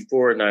office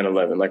before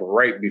 9/11, like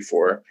right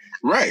before.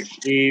 Right.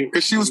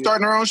 Because she was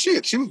starting her own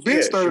shit. She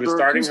was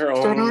starting her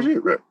own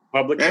shit, right.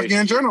 Publication.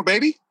 Afghan Journal,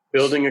 baby.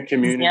 Building a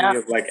community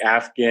of like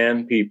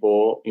Afghan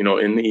people,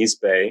 in the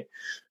East Bay.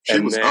 She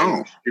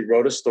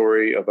wrote a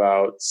story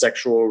about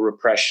sexual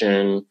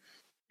repression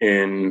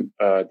in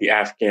the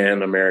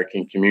Afghan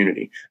American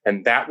community.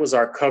 And that was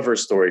our cover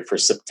story for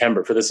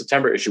the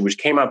September issue, which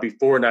came out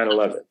before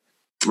 9/11.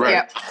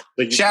 Right.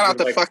 Yeah. Shout out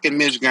to fucking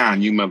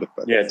Mishgan, you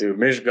motherfucker. Yeah, dude,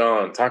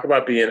 Mishgan. Talk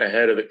about being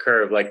ahead of the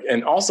curve.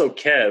 And also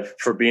Kev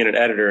for being an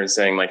editor and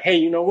saying like, hey,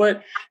 you know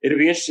what? It'd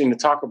be interesting to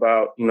talk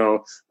about,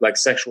 like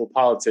sexual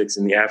politics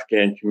in the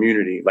Afghan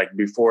community, like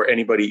before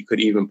anybody could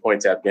even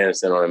point to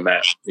Afghanistan on a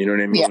map. You know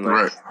what I mean? Yeah.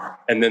 Right.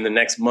 And then the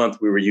next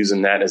month we were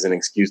using that as an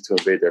excuse to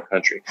invade their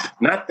country.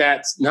 Not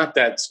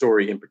that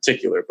story in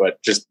particular, but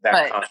just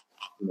that concept.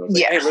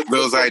 Hey,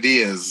 those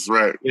ideas,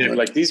 right? Yeah, right.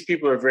 Like these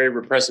people are very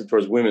repressive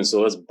towards women,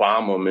 so let's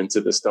bomb them into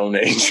the Stone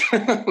Age.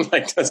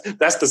 Like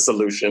that's the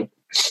solution.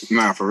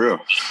 Nah, for real.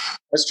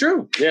 That's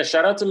true. Yeah,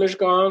 shout out to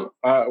Mishkan,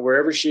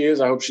 wherever she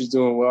is. I hope she's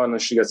doing well. I know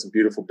she got some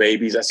beautiful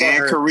babies. I saw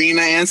her.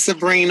 Karina and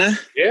Sabrina.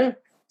 Yeah,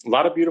 a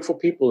lot of beautiful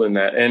people in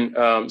that.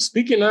 And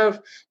speaking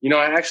of,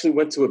 I actually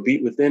went to a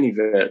Beat Within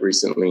event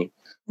recently.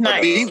 Nice.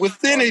 A Beat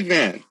Within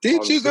event.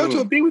 Did you go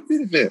to a Beat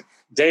Within event?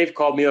 Dave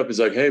called me up. He's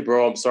like, hey,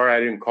 bro, I'm sorry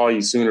I didn't call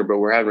you sooner, but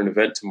we're having an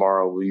event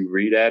tomorrow. Will you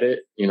read at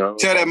it? Tell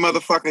that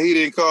motherfucker he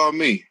didn't call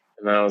me.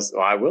 And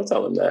I will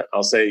tell him that.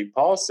 I'll say,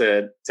 Paul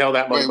said, tell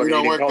that motherfucker. We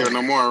don't work there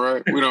no more,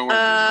 right? We don't work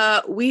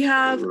there. We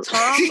have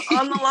Tom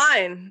on the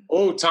line.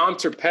 Oh, Tom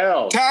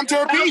Terpel. Tom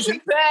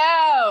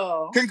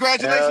Terpel.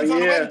 Congratulations on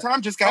the wedding.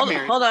 Tom just got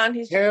married. Hold on.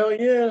 Hell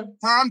yeah.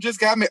 Tom just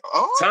got married.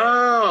 Oh.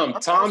 Tom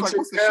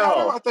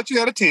Terpel. I thought you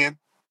had a 10.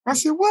 I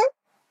said, what?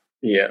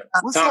 Yeah.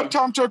 What's up,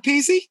 Tom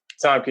Terpel?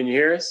 Tom, can you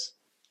hear us?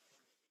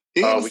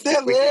 We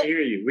can't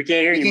hear you. We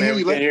can't hear you, man.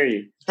 We can't hear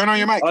you. Turn on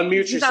your mic.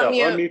 Unmute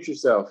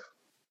yourself.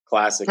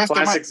 Classic.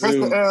 Classic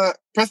Zoom.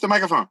 Press the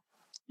microphone.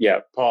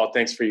 Yeah, Paul,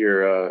 thanks for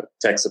your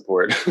tech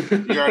support.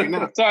 You already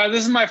know. Sorry,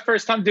 this is my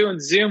first time doing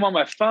Zoom on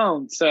my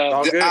phone. So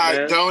all good,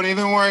 man. Don't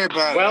even worry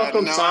about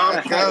Welcome, it.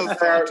 Tom.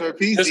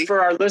 Just for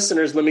our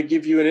listeners, let me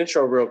give you an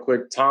intro real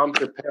quick. Tom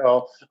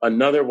Terpel,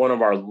 another one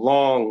of our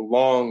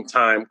long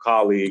time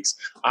colleagues.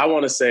 I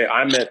want to say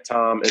I met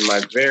Tom in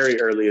my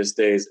very earliest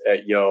days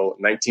at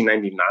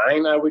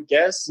 1999, I would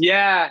guess.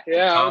 Yeah,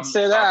 I would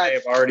say that. I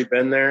have already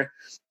been there.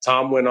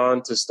 Tom went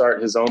on to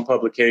start his own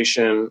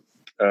publication,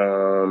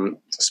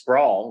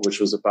 Sprawl, which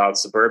was about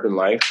suburban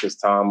life, because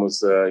Tom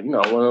was, one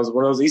of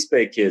those East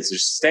Bay kids.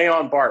 Just stay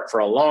on BART for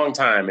a long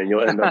time, and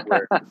you'll end up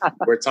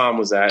where Tom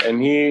was at. And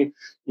he,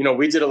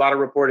 we did a lot of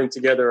reporting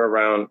together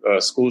around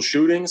school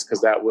shootings,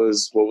 because that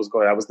was what was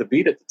going. That was the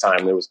beat at the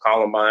time. There was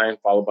Columbine,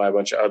 followed by a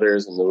bunch of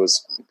others, and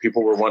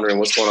people were wondering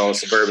what's going on with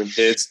suburban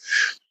kids.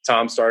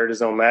 Tom started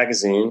his own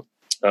magazine.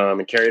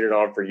 And carried it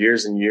on for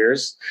years and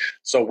years.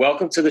 So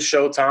welcome to the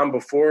show, Tom.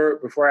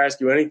 Before I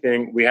ask you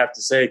anything, we have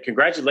to say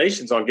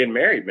congratulations on getting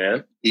married,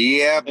 man.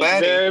 Yeah, buddy.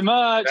 Thank you very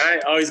much.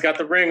 Right? Oh, he's got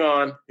the ring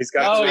on.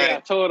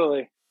 Yeah,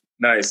 totally.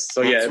 Nice.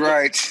 So that's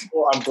right.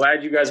 Cool. I'm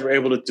glad you guys were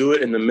able to do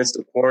it in the midst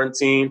of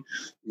quarantine.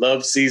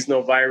 Love sees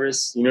no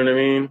virus. You know what I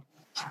mean?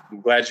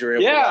 I'm glad you're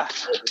able to work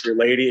with your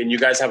lady, and you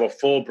guys have a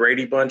full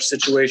Brady Bunch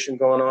situation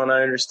going on.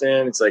 I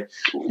understand. It's like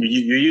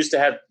you used to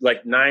have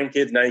like 9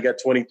 kids, now you got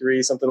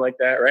 23, something like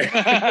that, right?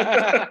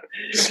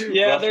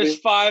 Yeah, roughly. There's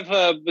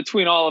 5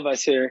 between all of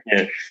us here.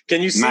 Yeah.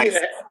 Can you see? Nice.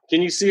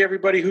 Can you see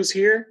everybody who's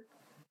here?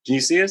 Can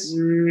you see us?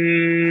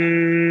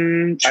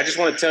 I just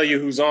want to tell you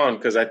who's on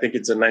because I think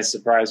it's a nice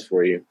surprise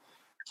for you.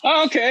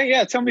 Oh, okay.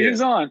 Yeah, tell me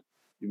who's on.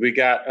 We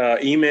got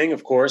Eming,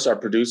 of course, our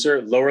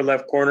producer. Lower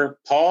left corner,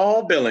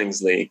 Paul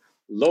Billingsley.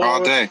 Lord.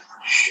 All day.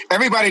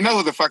 Everybody knows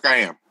who the fuck I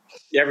am.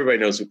 Everybody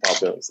knows who Paul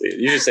Billings is.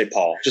 You just say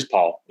Paul. Just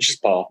Paul. It's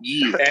just Paul.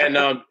 Yeah.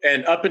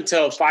 And up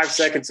until 5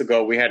 seconds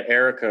ago, we had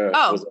Erica.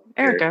 Oh, was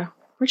Erica.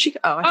 Where'd she go?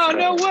 Oh,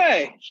 no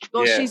way.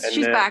 Well, Yeah, she's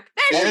and then- back.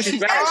 There Yeah, she she's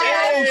is. back.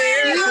 Hey,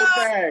 Erica's Oh,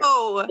 back.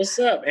 Oh, What's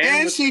up?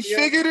 And what's she up?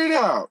 figured it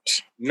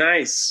out.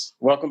 Nice.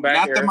 Welcome back,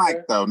 Not Erica. the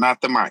mic, though.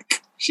 Not the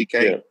mic. She Yeah.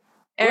 came.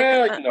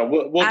 Well, you know,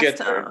 we'll get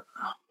there.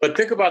 But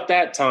think about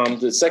that, Tom.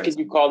 The second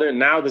you called in,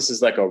 now this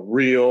is like a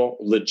real,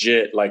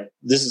 legit, like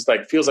this is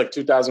like feels like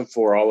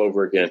 2004 all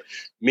over again.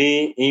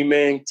 Me,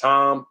 Eming,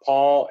 Tom,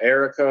 Paul,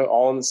 Erica,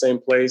 all in the same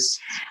place.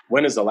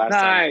 When is the last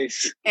time?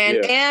 Nice. And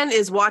Yeah. Anne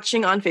is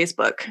watching on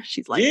Facebook.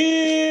 She's like,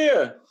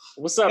 Yeah.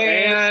 What's up,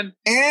 Ann?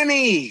 And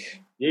Annie.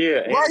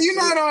 Yeah. Why are Ann. you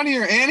not on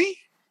here, Annie?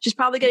 she's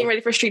probably getting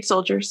ready for Street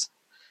Soldiers.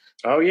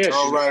 Oh yeah.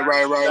 Oh, she's right.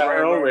 got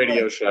her own right.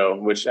 radio show,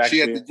 which She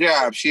actually at the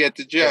job. She at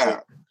the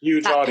job.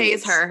 huge That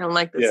audience. pays her,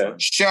 unlike this Yeah. one.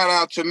 Shout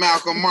out to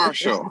Malcolm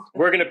Marshall.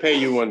 We're gonna pay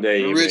you one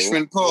day, Eming.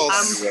 Richmond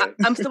Pulse.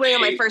 I'm still waiting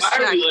on my first Why are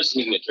check. we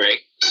listening to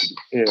Drake?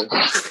 Yeah.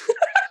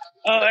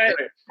 hey,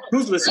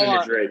 Who's listening Hold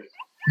to on. Drake?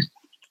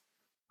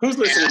 Who's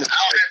listening to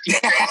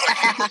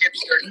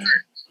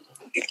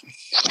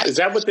Is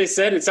that what they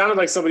said? It sounded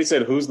like somebody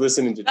said, "Who's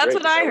listening to Drake?" That's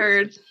what I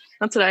heard.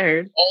 That's what I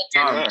heard.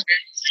 Yeah.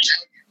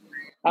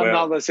 I'm Well.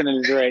 not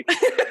listening to Drake.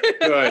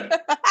 Good.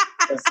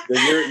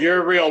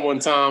 You're a real one,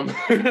 Tom.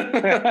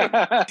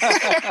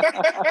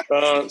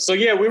 So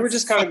yeah, we were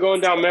just kind of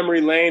going down memory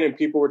lane, and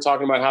people were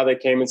talking about how they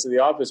came into the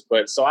office.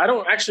 But so I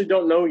don't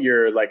know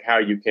your like how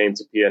you came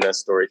to PNS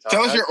story. Tom.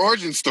 Tell us your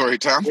origin story,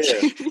 Tom.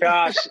 Yeah.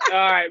 Gosh. All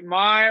right.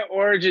 My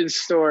origin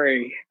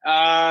story.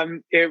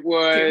 It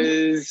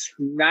was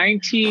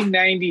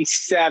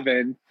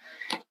 1997,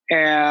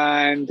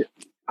 and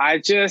I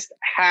just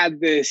had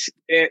this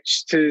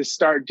itch to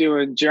start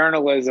doing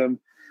journalism.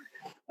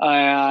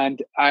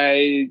 And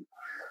I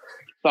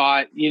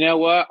thought, you know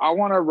what? I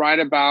want to write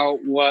about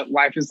what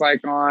life is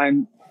like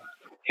on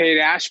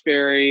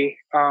Haight-Ashbury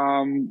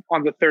on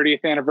the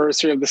 30th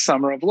anniversary of the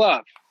Summer of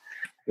Love.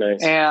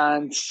 Nice.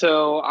 And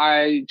so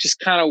I just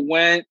kind of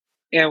went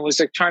and was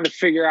like trying to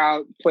figure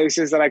out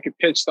places that I could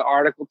pitch the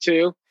article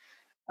to.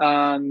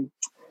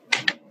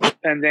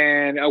 And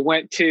then I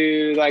went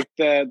to like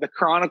the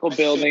Chronicle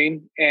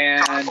building,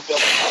 and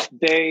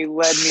they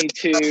led me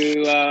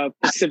to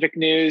Pacific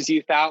News,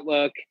 Youth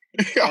Outlook.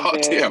 Oh,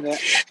 then, damn.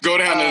 Go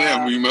down to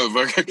them, you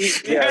motherfucker.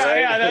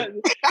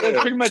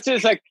 That's pretty much it.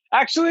 It's like,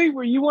 actually,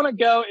 where you want to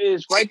go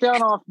is right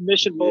down off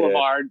Mission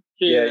Boulevard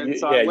here. Yeah, And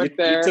so I went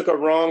there. you took a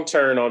wrong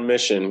turn on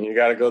Mission. You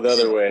got to go the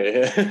other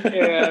way.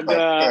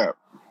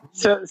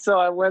 And so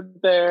I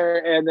went there,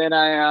 and then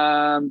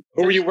I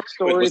Who were you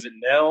working with? Was it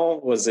Nell?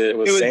 Was it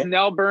was Sam?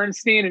 Nell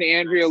Bernstein and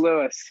Andrea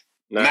Lewis.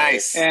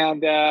 Nice.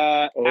 And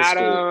Old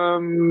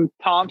Adam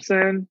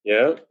Thompson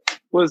Yeah.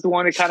 was the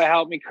one who kind of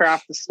helped me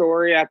craft the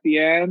story at the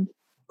end.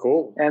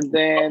 Cool. And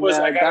then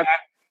I gotta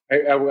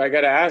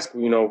ask,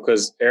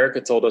 because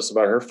Erica told us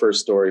about her first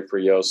story for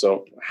Yo.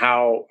 So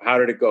how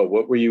did it go?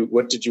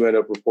 What did you end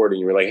up reporting?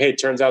 You were like, hey,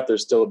 turns out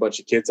there's still a bunch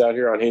of kids out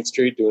here on Haight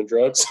Street doing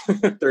drugs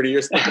 30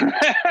 years later.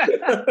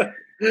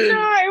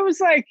 No, it was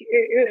like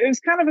it was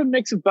kind of a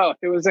mix of both.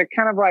 It was like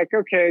kind of like,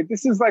 okay,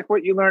 this is like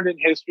what you learned in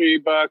history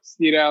books,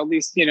 at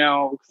least,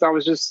 because I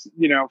was just,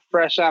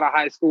 fresh out of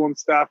high school and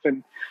stuff.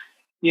 And,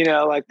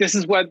 like this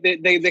is what they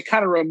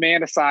kind of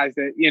romanticized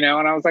it, and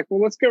I was like,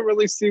 well, let's go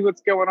really see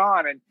what's going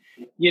on. And,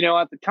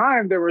 at the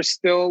time, there were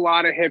still a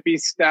lot of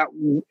hippies that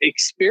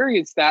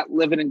experienced that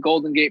living in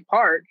Golden Gate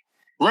Park.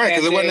 Right,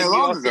 because it wasn't then that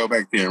long also- ago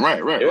back then.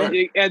 Right.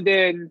 And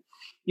then,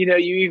 you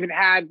even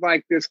had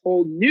like this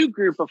whole new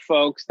group of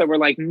folks that were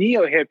like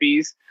neo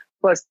hippies.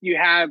 Plus you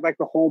had like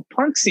the whole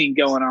punk scene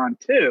going on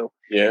too.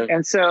 Yeah.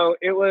 And so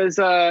it was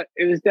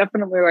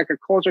definitely like a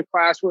culture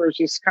clash where it's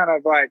just kind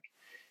of like,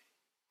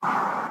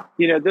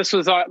 this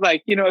was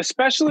like,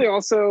 especially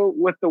also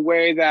with the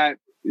way that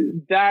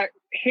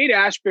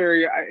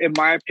Haight-Ashbury, in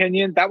my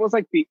opinion, that was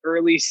like the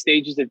early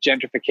stages of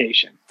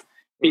gentrification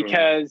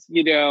because,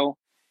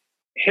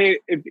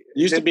 it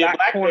used to be a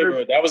black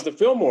neighborhood. That was the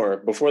Fillmore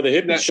before the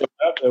hippies showed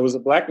up. It was a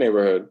black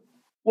neighborhood.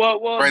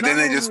 Well, right. Then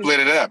they just split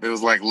it up. It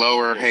was like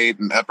Lower Haight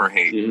and Upper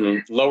Haight.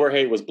 Mm-hmm. Lower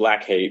Haight was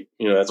Black Haight.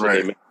 That's what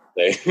they meant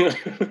to say.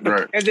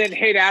 Right. And then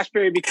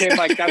Haight-Ashbury became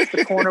like that's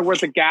the corner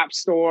with the Gap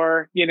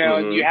store.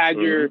 And you had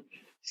your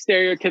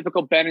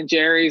stereotypical Ben and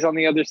Jerry's on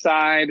the other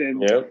side,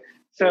 and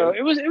so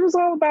it was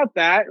all about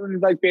that, and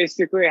like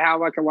basically how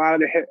like a lot of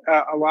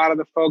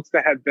the folks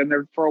that had been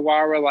there for a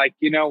while were like,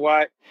 you know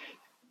what.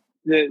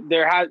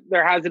 There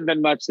hasn't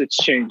been much that's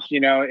changed.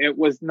 It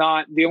was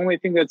not the only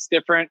thing that's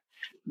different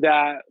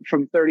that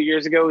from 30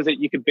 years ago is that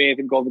you could bathe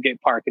in Golden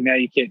Gate Park, and now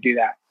you can't do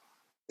that.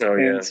 Oh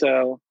yeah. And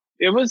so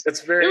it was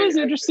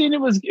interesting.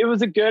 It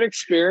was a good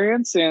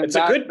experience, and it's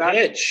a good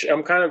pitch.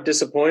 I'm kind of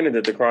disappointed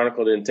that the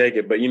Chronicle didn't take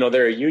it, but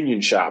they're a union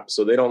shop,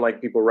 so they don't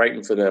like people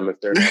writing for them if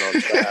they're not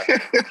on staff.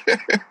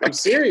 I'm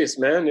serious,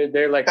 man.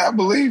 They're like, I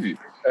believe you.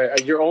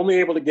 you're only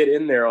able to get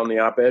in there on the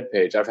op-ed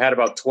page. I've had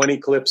about 20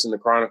 clips in the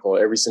Chronicle.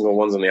 Every single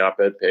one's on the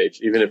op-ed page,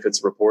 even if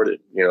it's reported,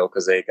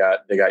 because they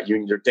got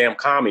union. They're damn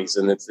commies,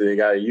 and they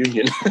got a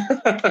union.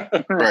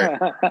 Right.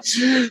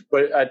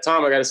 But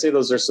Tom, I got to say,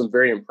 those are some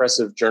very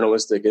impressive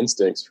journalistic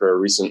instincts for a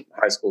recent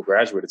high school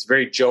graduate. It's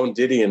very Joan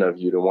Didion of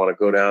you to want to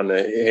go down to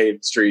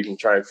Haight Street and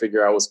try and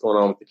figure out what's going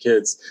on with the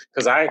kids.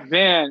 Because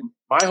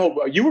my hope,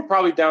 you were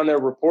probably down there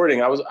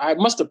reporting. I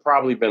must have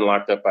probably been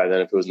locked up by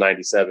then if it was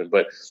 97.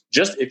 But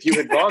just if you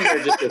had gone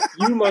there just a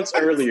few months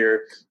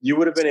earlier, you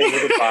would have been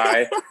able to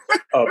buy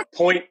a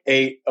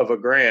 0.8 of a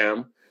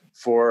gram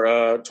for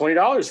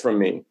 $20 from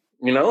me.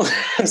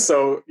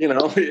 So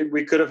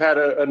we could have had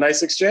a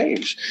nice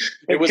exchange.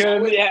 I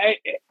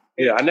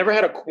never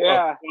had a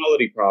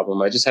quality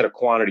problem. I just had a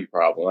quantity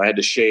problem. I had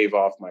to shave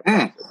off my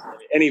profit.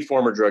 Any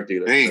former drug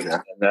dealer.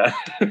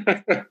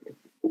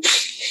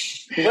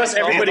 Plus,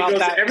 everybody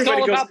goes.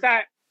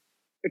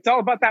 It's all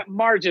about that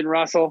margin,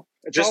 Russell.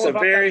 It's just all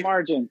about that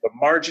margin. The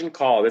margin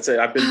call. That's it.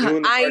 I've been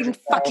doing. I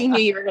fucking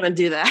knew you were going to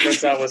do that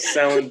since I was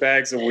selling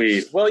bags of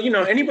weed. Well,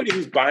 anybody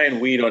who's buying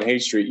weed on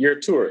Haight Street, you're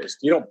a tourist.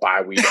 You don't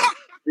buy weed.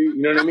 You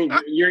know what I mean?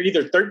 You're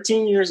either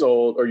 13 years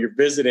old or you're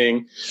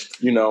visiting,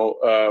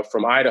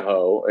 from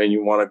Idaho, and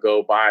you want to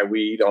go buy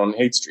weed on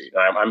Haight Street.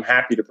 I'm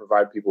happy to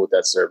provide people with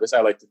that service.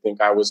 I like to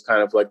think I was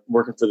kind of like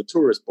working for the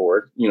tourist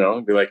board,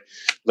 and be like,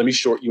 let me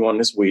short you on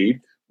this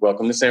weed.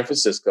 Welcome to San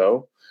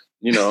Francisco.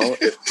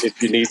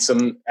 If you need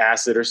some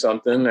acid or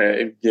something,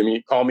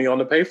 call me on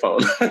the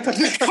payphone.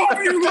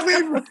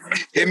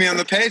 Hit me on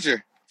the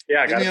pager.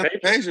 Yeah, I got a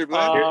pager.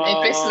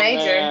 If it's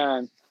major.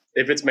 Man.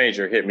 If it's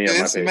major, hit me on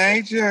my pager. It's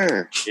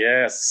major.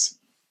 Yes.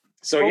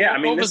 So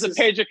what was the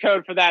pager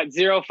code for that?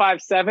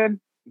 057?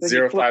 Did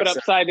you flip it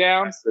upside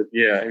down?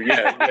 Yeah,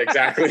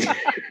 exactly.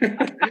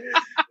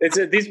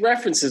 These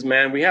references,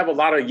 man. We have a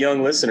lot of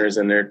young listeners,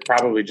 and they're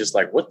probably just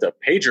like, "What the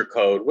pager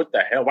code? What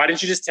the hell? Why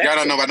didn't you just text?" I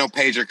don't know about no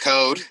pager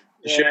code.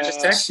 You should have just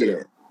texted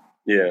it.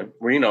 Yeah,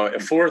 well,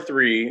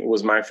 4-3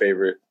 was my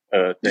favorite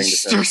thing to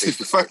send.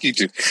 Fuck you,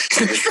 too.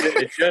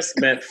 It just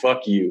meant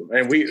fuck you,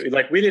 and we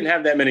didn't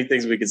have that many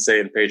things we could say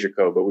in pager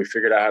code, but we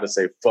figured out how to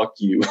say fuck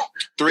you.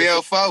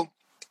 304.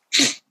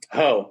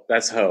 Ho,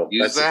 that's ho.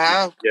 Use the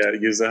ho. Yeah,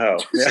 use the ho.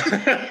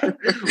 Yeah.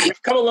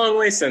 We've come a long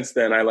way since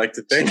then, I like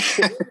to think.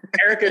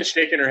 Erica is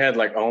shaking her head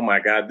like, oh my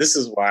God, this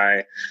is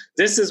why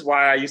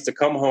I used to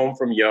come home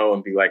from Yo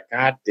and be like,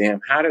 God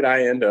damn, how did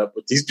I end up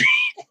with these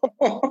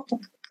people?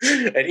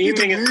 And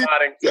evening is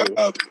nodding too.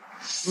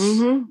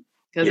 Mm-hmm.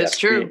 Because it's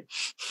true.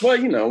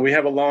 Well, we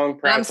have a long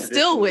practice. I'm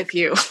still with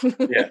you.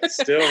 Yeah,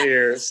 still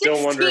here.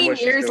 Still wondering what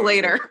 16 years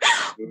later.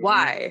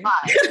 Why?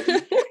 Yeah.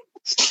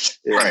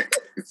 Right.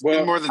 It's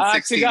been more than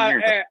 16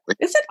 years.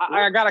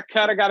 I got to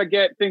cut. I got to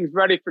get things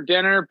ready for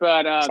dinner.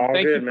 But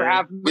thank you for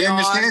having me. We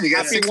understand. You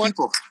got 6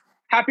 people.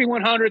 Happy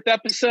 100th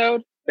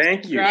episode.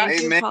 Thank you.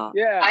 Amen.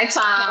 Yeah. Hi,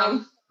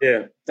 Tom.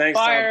 Yeah. Thanks,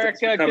 Bye, Tom. Erica. Thanks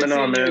for coming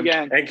on, man.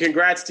 Again. And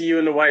congrats to you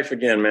and the wife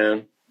again,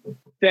 man.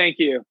 Thank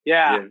you.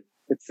 Yeah.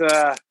 It's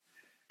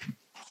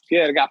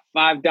good. I got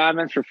 5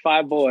 diamonds for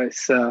 5 boys.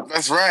 So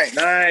that's right.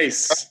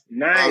 Nice.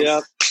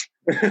 Yep.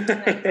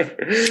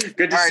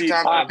 Good to see you,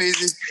 Tom.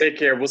 Take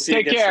care. We'll see you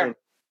again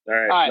soon.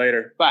 All right.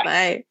 Later.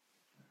 Bye.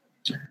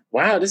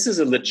 Wow, this is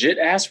a legit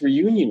ass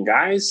reunion,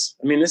 guys.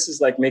 I mean, this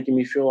is like making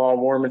me feel all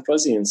warm and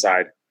fuzzy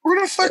inside. Where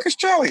the fuck is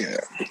Charlie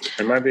at?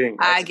 Am I being?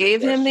 I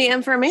gave him the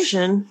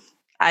information.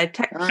 I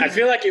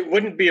feel like it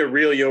wouldn't be a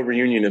real Yo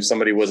reunion if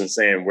somebody wasn't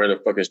saying where the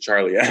fuck is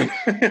Charlie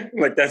at.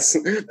 Like that's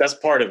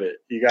part of it.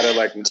 You gotta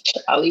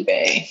Charlie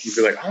Bay. You'd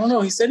be like, I don't know.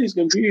 He said he's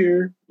gonna be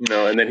here,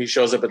 and then he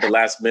shows up at the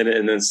last minute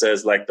and then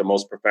says like the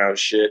most profound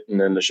shit, and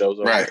then the show's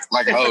over. Right,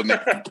 like no.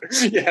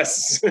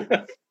 Yes,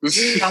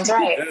 sounds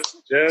right.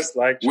 Just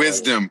like Charlie.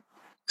 Wisdom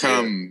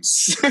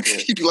comes.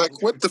 You'd be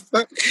like, what the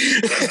fuck?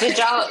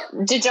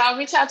 Did y'all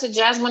reach out to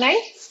Jasmine?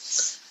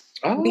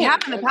 We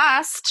have in the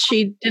past.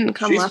 She didn't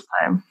come last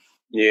time.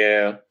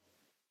 Yeah.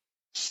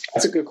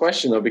 That's a good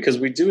question, though, because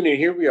we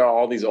are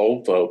all these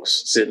old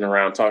folks sitting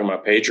around talking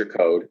about pager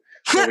code.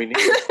 So we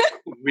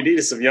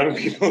needed some young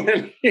people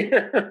in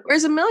here.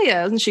 Where's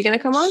Amelia? Isn't she going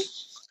to come on?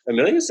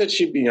 Amelia said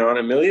she'd be on.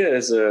 Amelia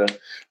is a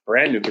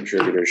brand new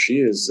contributor.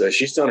 She's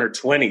still in her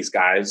 20s,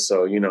 guys.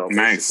 So,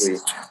 nice.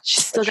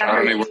 She's still got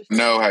her. I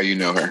know how you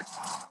know her.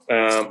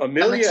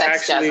 Amelia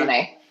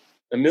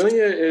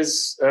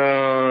is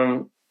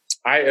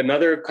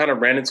another kind of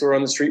ran into her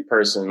on the street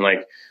person.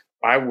 Like,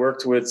 I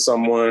worked with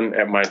someone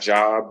at my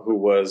job who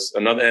was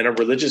and a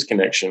religious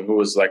connection who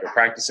was like a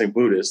practicing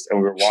Buddhist. And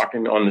we were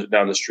walking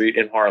down the street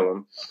in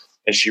Harlem,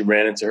 and she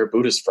ran into her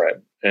Buddhist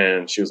friend.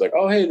 And she was like,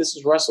 oh, hey, this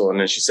is Russell. And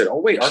then she said, oh,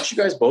 wait, aren't you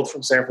guys both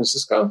from San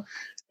Francisco?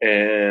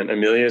 And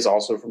Amelia is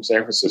also from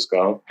San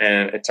Francisco.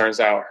 And it turns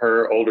out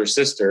her older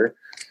sister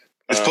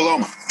is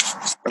Paloma.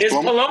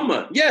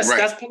 Paloma. Yes, right.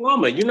 That's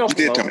Paloma. You know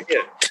Paloma.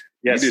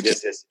 Yes.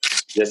 Yes.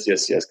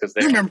 Because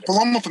you remember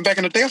Paloma from back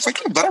in the day? I was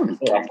like,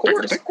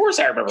 of course,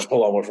 I remember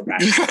Paloma from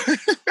back.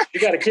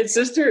 You got a kid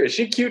sister? Is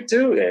she cute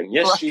too? And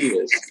yes, she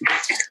is.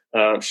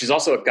 She's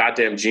also a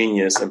goddamn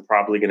genius and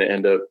probably going to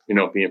end up,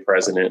 being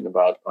president in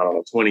about,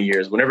 20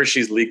 years. Whenever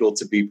she's legal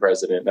to be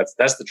president,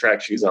 that's the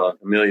track she's on.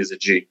 Amelia's a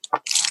G.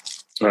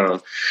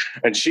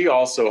 And she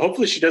also,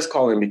 hopefully she does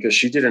call in because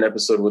she did an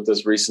episode with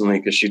us recently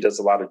because she does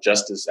a lot of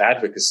justice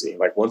advocacy.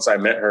 Like once I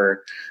met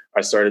her,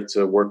 I started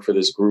to work for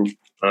this group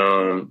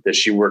that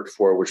she worked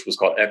for, which was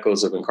called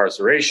Echoes of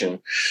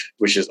Incarceration,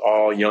 which is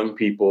all young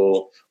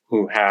people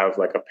who have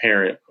like a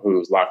parent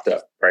who's locked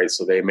up, right?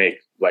 So they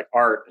make like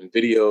art and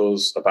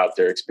videos about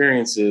their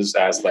experiences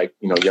as like,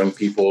 young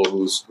people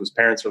whose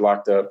parents are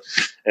locked up.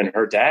 And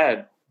her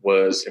dad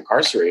was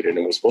incarcerated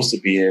and was supposed to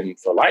be in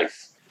for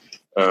life.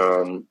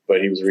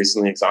 But he was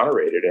recently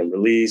exonerated and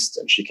released,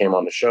 and she came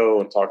on the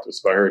show and talked to us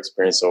about her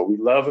experience. So we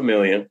love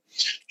Amelia.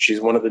 She's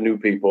one of the new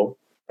people.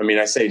 I mean,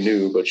 I say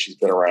new, but she's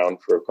been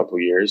around for a couple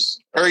of years.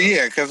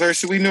 Yeah,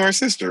 because we knew her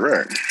sister,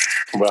 right?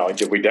 Well,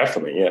 we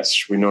definitely,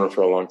 yes. We've known her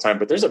for a long time,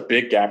 but there's a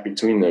big gap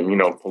between them.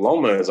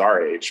 Paloma is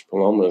our age.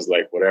 Paloma is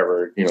like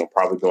whatever,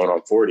 probably going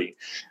on 40.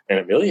 And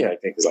Amelia, I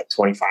think, is like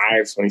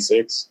 25,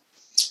 26.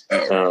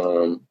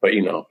 Oh. But,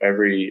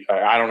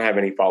 I don't have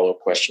any follow-up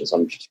questions.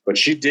 But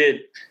she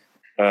did...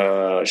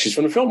 she's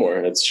from the Fillmore,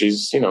 and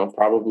she's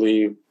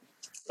probably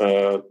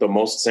the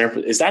most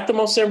is that the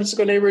most San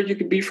Francisco neighborhood you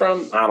could be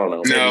from? I don't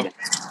know. No.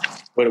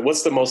 But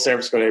what's the most San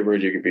Francisco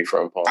neighborhood you could be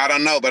from, Paul? I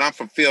don't know, but I'm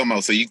from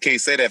Fillmore, so you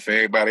can't say that for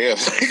everybody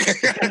else.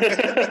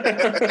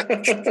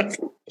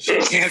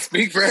 Can't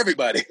speak for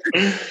everybody.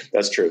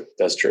 That's true.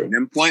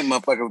 Them point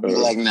motherfuckers be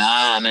like,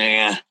 nah,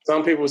 man.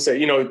 Some people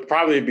say, it'd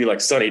probably be like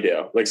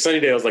Sunnydale. Like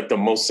Sunnydale is like the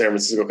most San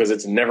Francisco because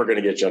it's never going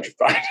to get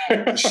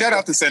gentrified. Shout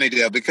out to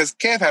Sunnydale because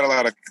Kev had a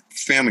lot of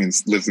family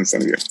lives in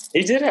Sunnydale.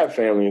 He did have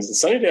families.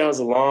 Sunnydale has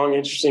a long,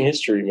 interesting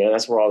history, man.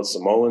 That's where all the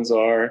Samoans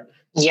are.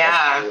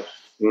 Yeah.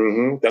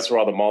 Mm-hmm. That's where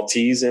all the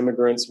Maltese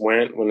immigrants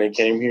went when they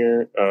came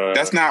here.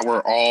 That's not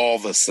where all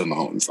the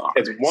Samoans are.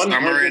 It's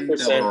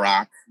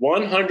 100%.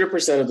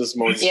 100% of the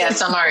Samoans. Yeah,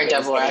 some are in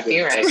Double Rock.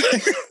 You're right.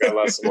 Got a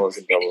lot of Samoans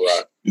in Double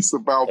Rock. It's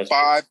about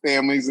 5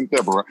 families in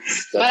Double Rock.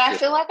 But I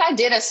feel like I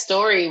did a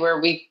story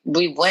where we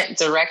went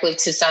directly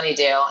to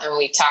Sunnydale and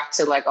we talked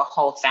to like a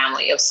whole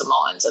family of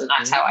Samoans, and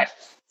that's how I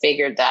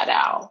figured that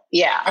out.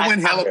 Yeah, I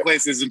went hella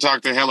places and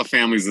talked to hella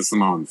families of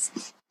Samoans.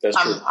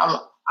 That's true.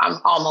 I'm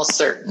almost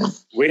certain.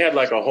 We had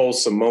like a whole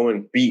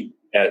Samoan beat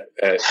at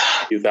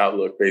Youth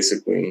Outlook,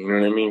 basically. You know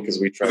what I mean? Because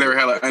we tried. They were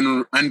hella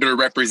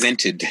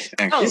underrepresented.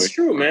 Actually, it's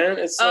true, man.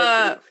 It's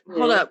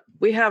hold up.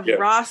 We have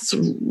Ross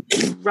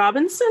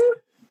Robinson.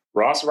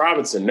 Ross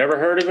Robinson, never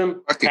heard of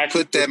him? Okay,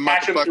 put that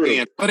motherfucker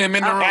in. Put him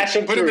in the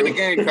room. Put him in the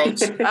game,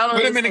 coach.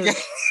 Put him in the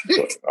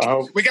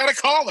game. We got a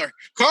caller.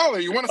 Caller,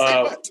 you want to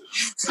say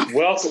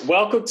what?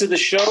 Welcome to the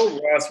show,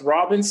 Ross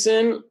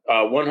Robinson.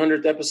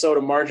 100th episode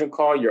of Margin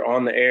Call. You're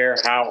on the air.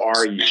 How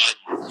are you?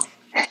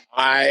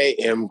 I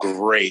am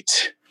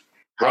great.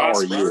 How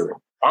are you?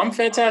 I'm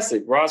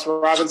fantastic. Ross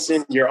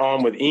Robinson, you're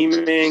on with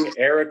Eming,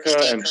 Erica,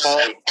 and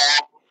Paul.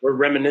 We're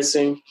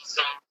reminiscing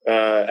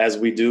as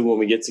we do when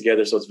we get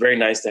together. So it's very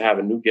nice to have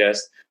a new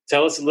guest.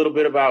 Tell us a little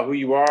bit about who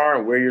you are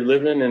and where you're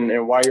living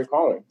and why you're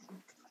calling.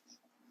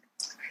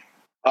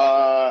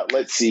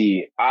 Let's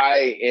see.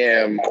 I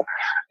am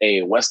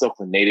a West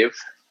Oakland native.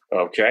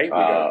 Okay.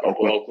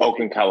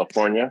 Oakland,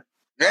 California.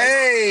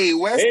 Hey,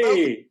 West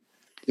Oakland.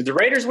 Did the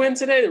Raiders win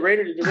today? Did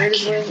the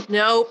Raiders win?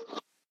 Nope.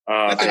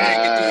 I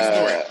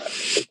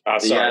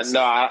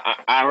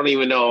don't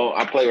even know.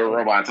 I play with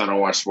robots. I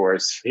don't watch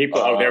sports.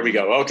 There we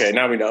go. Okay,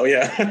 now we know.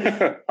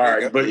 Yeah. All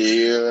right, but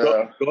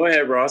go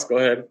ahead, Ross. Go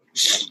ahead.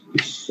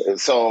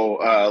 So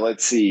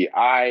let's see.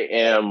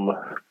 I'm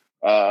a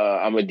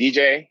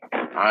DJ.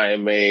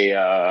 I'm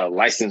a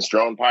licensed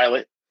drone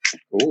pilot.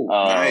 Ooh,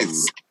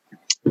 nice.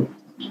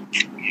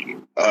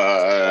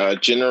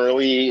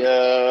 Generally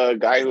a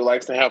guy who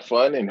likes to have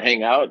fun and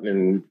hang out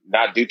and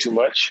not do too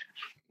much.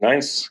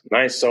 Nice.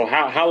 So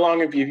how long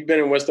have you been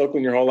in West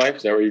Oakland your whole life?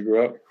 Is that where you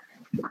grew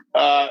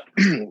up?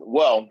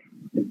 Well,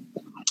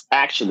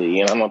 actually,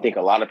 and I don't think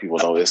a lot of people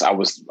know this, I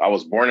was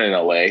born in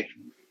LA.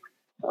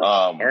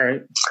 All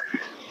right.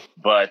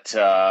 But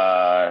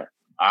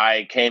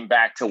I came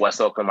back to West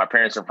Oakland. My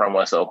parents are from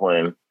West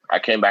Oakland. I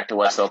came back to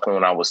West Oakland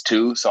when I was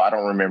 2, so I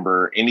don't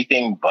remember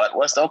anything but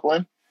West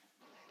Oakland.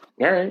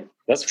 All right.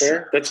 That's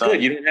fair. That's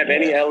good. You didn't have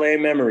any LA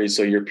memories,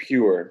 so you're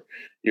pure.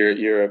 You're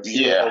a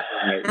pure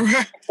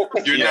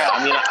You're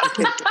not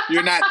tainted.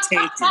 You're not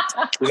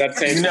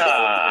tainted.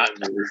 Nah.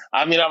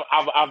 I mean,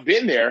 I've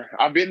been there.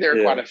 I've been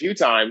there quite a few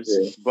times,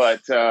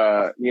 but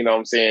you know what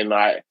I'm saying?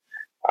 I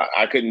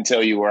couldn't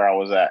tell you where I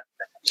was at.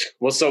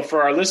 Well, so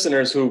for our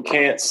listeners who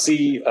can't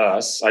see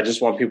us, I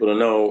just want people to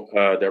know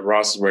that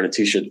Ross is wearing a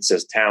t-shirt that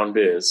says Town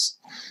Biz.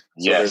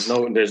 So yes.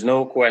 There's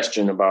no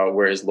question about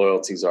where his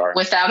loyalties are.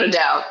 Without a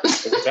doubt.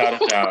 Without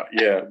a doubt,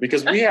 yeah.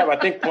 Because I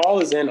think Paul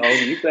is in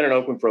Oakland. You've been in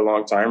Oakland for a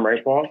long time,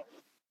 right, Paul?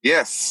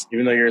 Yes.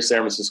 Even though you're a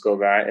San Francisco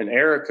guy. And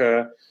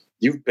Erica,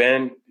 you've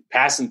been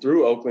passing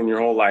through Oakland your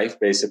whole life,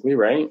 basically,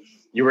 right?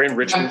 You were in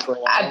Richmond for a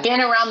while. I've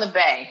been around the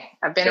Bay.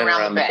 I've been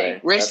around the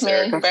Bay.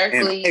 Richmond,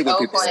 Berkeley,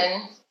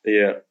 Oakland.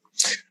 Yeah.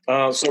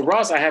 So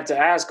Ross, I have to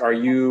ask, are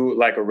you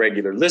like a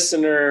regular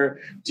listener?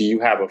 Do you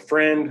have a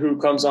friend who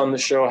comes on the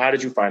show? How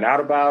did you find out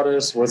about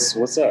us?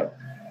 What's up?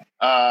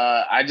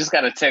 I just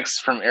got a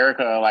text from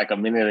Erica like a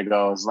minute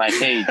ago. It's like,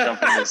 hey,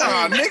 jump in this.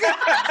 Oh, nigga.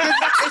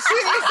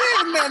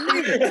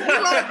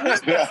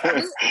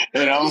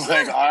 And I was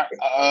like,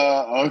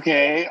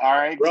 okay, all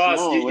right. Ross,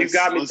 cool. you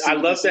got me. I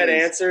love that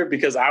answer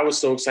because I was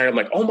so excited. I'm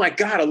like, oh my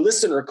God, a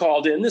listener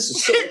called in. This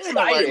is so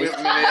exciting.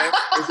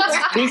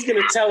 He's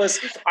going to tell us,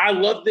 I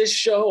love this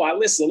show. I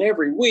listen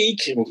every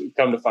week. And we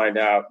come to find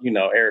out,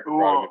 Erica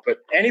brought it.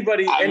 But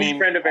anybody, any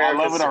friend of Erica's.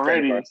 I love it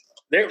already.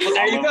 There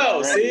you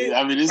go. See,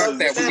 I mean, this is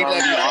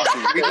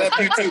awesome. We love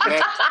you too,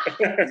 bud.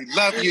 We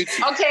love you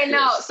too. Okay,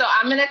 no. So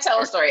I'm gonna tell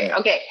a story.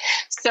 Okay,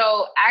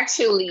 so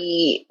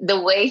actually,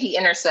 the way he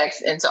intersects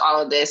into all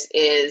of this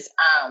is,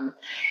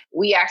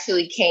 we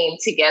actually came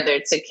together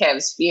to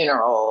Kev's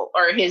funeral,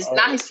 or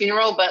not his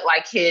funeral, but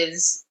like the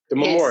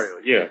memorial,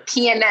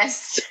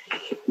 PNS,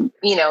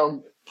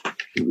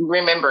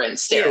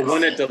 remembrance ceremony. The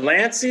one at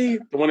Delancey.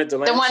 The one at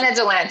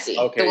Delancey.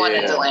 Okay, the one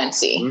at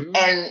Delancey.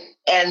 Mm-hmm.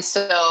 And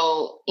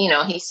so,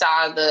 he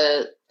saw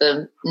the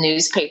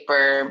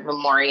newspaper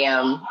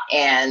memoriam,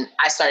 and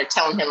I started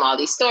telling him all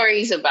these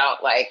stories about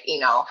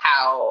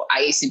how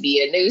I used to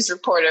be a news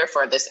reporter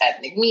for this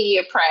ethnic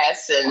media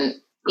press. And,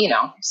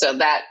 so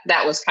that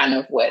was kind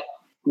of what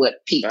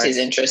piqued his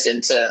interest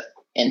into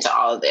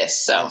all of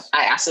this. So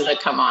I asked him to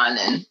come on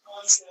and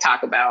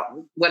talk about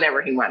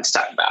whatever he wanted to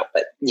talk about.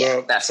 But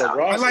that's how.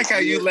 I like how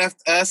you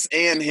left us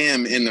and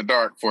him in the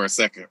dark for a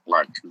second.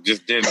 Like,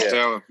 just didn't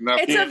tell us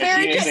nothing. It's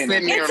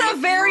a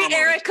very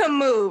Erica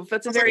move.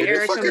 That's a very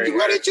Erica move.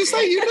 Why did you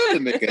say you know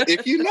the nigga?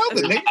 If you know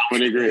the nigga. I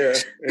would agree.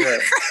 Yeah.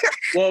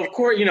 Well, of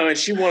course, and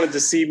she wanted to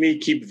see me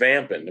keep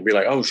vamping and be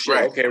like, oh shit,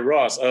 okay,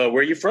 Ross,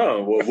 where you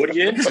from? Well, what are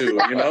you into?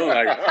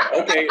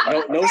 Okay,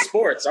 no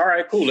sports. All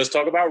right, cool. Let's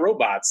talk about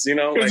robots, you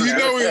know what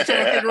we're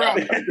talking about.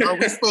 Are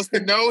we supposed to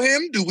know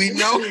him? Do we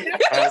know him?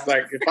 I was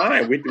like,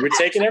 fine, we're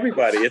taking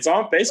everybody. It's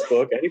on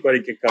Facebook.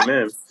 Anybody can come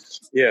in.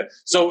 Yeah.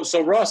 So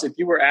Ross, if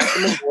you were at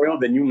the memorial,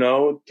 then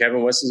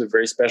Kevin West is a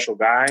very special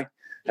guy,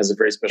 has a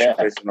very special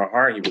place in our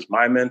heart. He was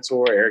my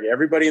mentor. Eric,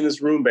 everybody in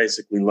this room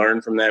basically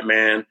learned from that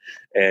man,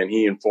 and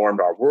he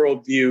informed our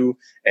worldview,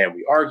 and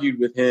we argued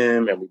with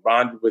him, and we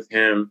bonded with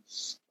him.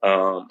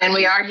 And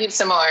we argued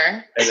some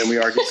more. And then we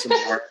argued some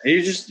more. And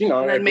he just,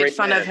 and made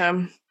fun of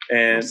him.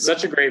 And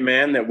such a great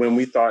man that when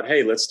we thought,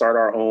 hey, let's start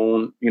our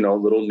own,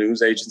 little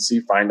news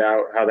agency, find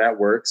out how that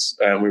works.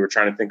 And we were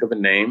trying to think of a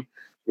name.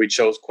 We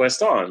chose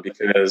Quest On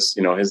because,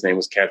 his name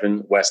was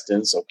Kevin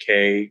Weston. So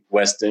K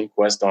Weston,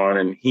 Quest On.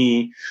 And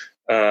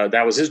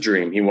that was his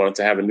dream. He wanted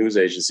to have a news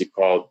agency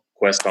called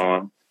Quest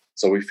On.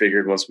 So we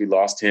figured once we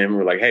lost him,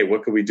 we're like, hey,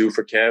 what could we do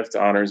for Kev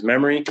to honor his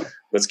memory?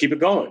 Let's keep it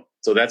going.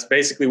 So that's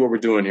basically what we're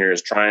doing here,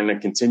 is trying to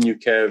continue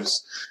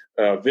Kev's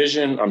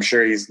vision. I'm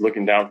sure he's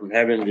looking down from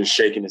heaven, just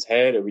shaking his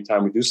head every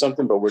time we do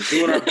something, but we're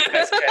doing our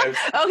best, Kev.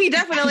 Oh, he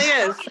definitely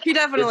is.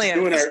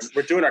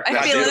 We're doing our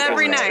I feel it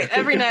every night.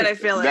 Every night I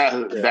feel it.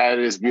 That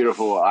is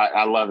beautiful.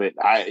 I love it.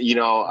 I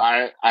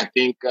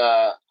think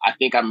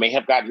I may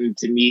have gotten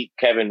to meet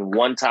Kevin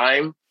one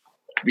time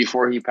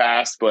before he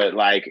passed, but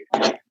like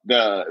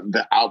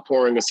the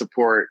outpouring of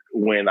support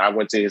when I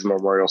went to his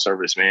memorial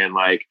service, man,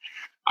 like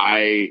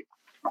I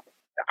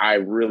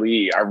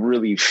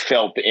really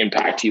felt the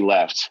impact he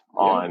left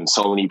on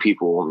so many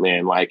people,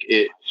 man. Like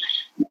it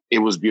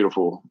was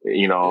beautiful,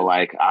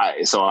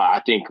 so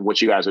I think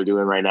what you guys are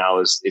doing right now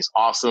is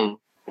awesome.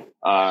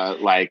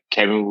 Like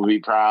Kevin will be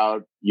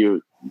proud.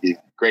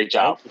 Great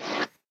job.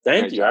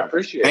 Thank you. I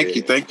appreciate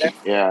it. Thank you.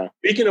 Yeah.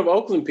 Speaking of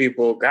Oakland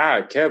people,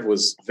 God, Kev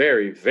was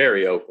very,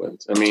 very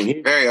Oakland. I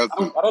mean, very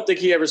Oakland. I don't think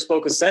he ever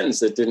spoke a sentence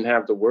that didn't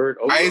have the word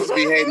Oakland. I used to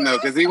be hating though,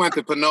 because he went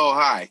to Pinole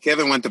High.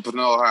 Kevin went to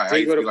Pinole High. So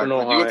he went to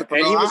Pinole High.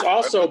 And he was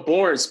also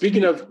born,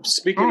 speaking of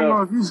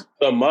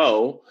the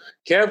Mo,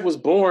 Kev was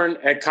born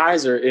at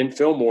Kaiser in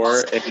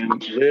Fillmore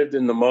and lived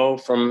in the Mo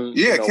from...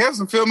 Yeah,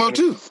 Kev's in Fillmore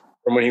too.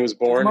 From when he was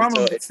born.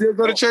 Mama still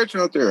go to church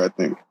out there, I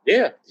think.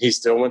 Yeah, he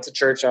still went to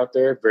church out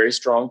there. Very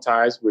strong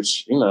ties,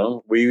 which,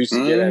 we used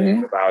to get at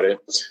him about it.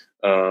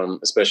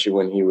 Especially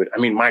when he would,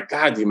 my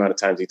God, the amount of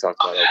times he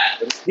talked about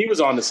Oakland. He was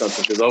on to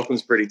something because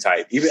Oakland's pretty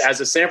tight. Even as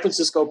a San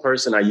Francisco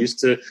person, I used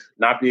to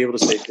not be able to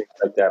say things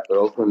like that, but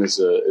Oakland is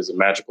a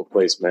magical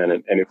place, man.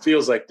 And it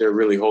feels like they're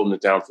really holding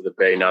it down for the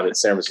Bay now that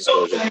San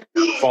Francisco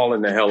is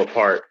falling the hell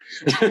apart.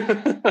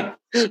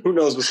 Who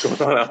knows what's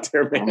going on out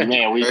there, man?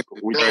 Man, we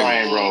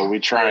trying, bro. We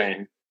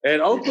trying.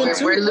 And Oakland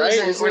too,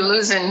 we're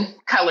losing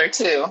color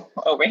too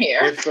over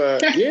here.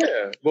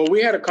 Well,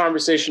 we had a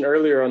conversation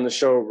earlier on the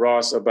show,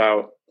 Ross,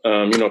 about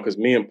because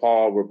me and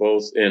Paul were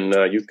both in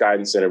Youth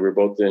Guidance Center. We were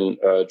both in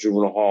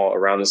juvenile hall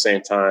around the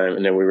same time,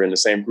 and then we were in the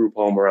same group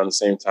home around the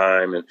same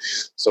time. And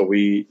so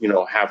we,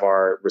 have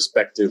our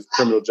respective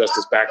criminal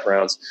justice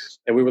backgrounds.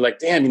 And we were like,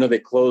 damn, they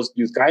closed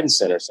Youth Guidance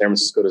Center. San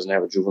Francisco doesn't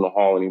have a juvenile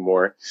hall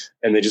anymore,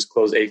 and they just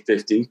closed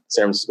 850.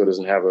 San Francisco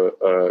doesn't have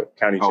a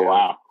county jail. Oh,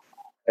 wow.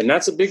 And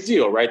that's a big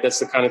deal, right? That's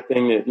the kind of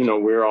thing that,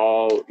 we're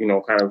all,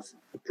 kind of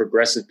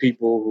progressive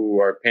people who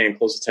are paying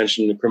close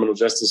attention to the criminal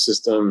justice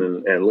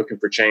system and looking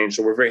for change.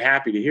 So we're very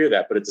happy to hear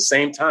that. But at the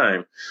same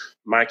time,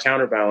 my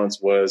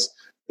counterbalance was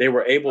they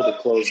were able to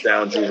close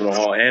down juvenile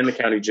hall and the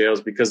county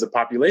jails because the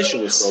population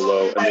was so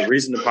low. And the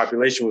reason the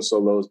population was so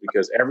low is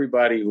because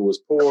everybody who was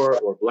poor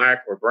or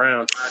black or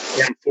brown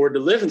can't afford to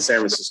live in San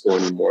Francisco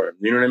anymore.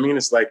 You know what I mean?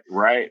 It's like,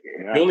 right.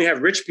 Yeah. You only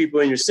have rich people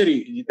in your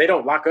city. They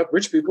don't lock up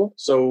rich people.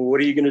 So what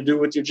are you going to do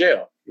with your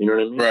jail? You know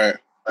what I mean? Right.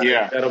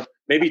 Yeah.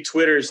 Maybe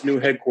Twitter's new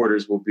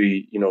headquarters will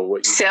be,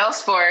 what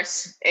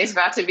Salesforce is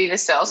about to be the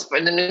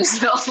new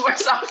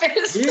Salesforce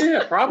office.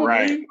 Yeah, probably.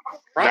 Right.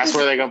 That's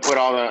where they're gonna put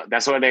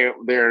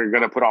they're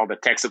gonna put all the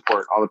tech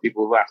support, all the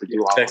people who have to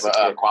do all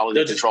the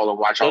quality control and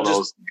watch all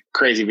those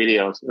crazy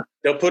videos.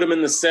 They'll put them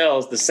in the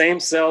cells. The same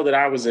cell that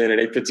I was in at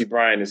 850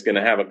 Bryan is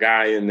gonna have a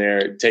guy in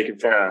there taking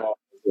phone calls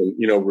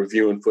and,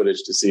 reviewing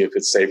footage to see if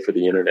it's safe for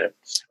the internet.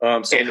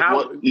 Go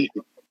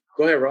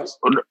ahead, Ross.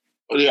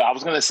 Yeah, I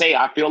was gonna say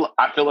I feel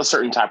a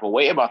certain type of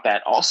way about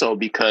that also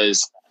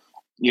because,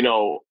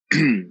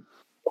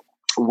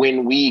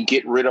 when we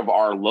get rid of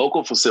our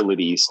local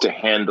facilities to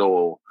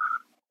handle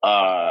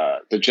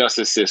the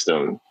justice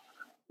system,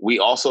 we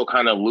also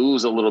kind of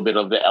lose a little bit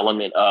of the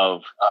element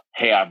of,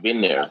 hey, I've been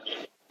there,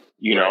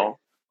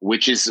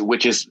 which is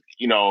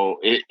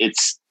it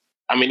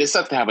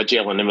sucks to have a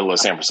jail in the middle of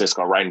San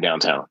Francisco, right in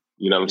downtown.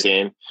 You know what I'm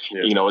saying?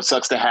 Yeah. It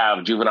sucks to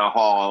have juvenile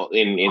hall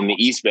in the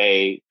East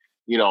Bay,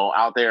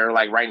 out there,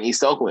 like right in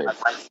East Oakland.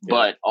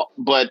 Yeah.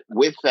 But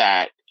with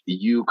that,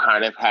 you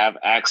kind of have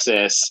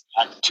access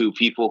to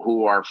people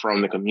who are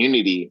from the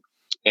community.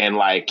 And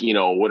where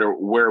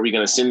are we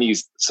going to send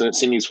these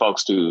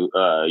folks to?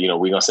 We're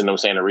going to send them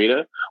to Santa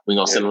Rita. We're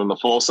going to send them to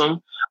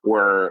Folsom,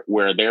 where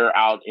they're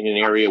out in an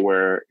area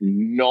where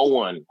no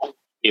one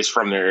is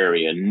from their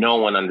area. No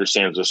one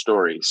understands the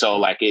story.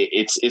 So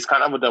it's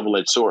kind of a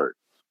double-edged sword.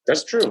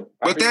 That's true.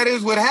 But that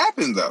is what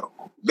happened, though.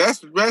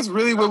 That's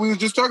really what we were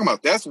just talking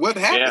about. That's what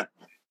happened.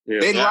 Yeah.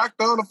 They locked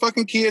all the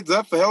fucking kids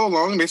up for hell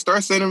long. They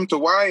start sending them to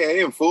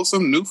YA and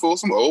Folsom, New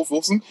Folsom, Old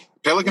Folsom,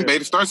 Pelican Bay.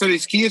 They start sending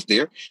these kids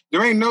there.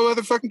 There ain't no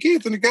other fucking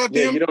kids in the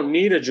goddamn. Yeah, you don't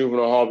need a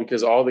juvenile hall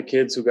because all the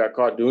kids who got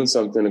caught doing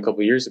something a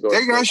couple of years ago,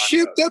 they got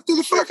shipped up to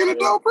the fucking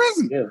adult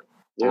prison.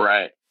 Yeah.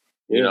 Right.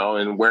 Yeah.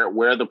 And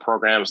where are the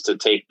programs to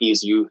take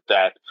these youth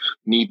that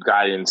need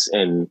guidance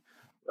and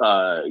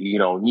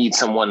need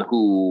someone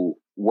who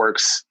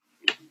works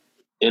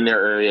in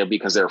their area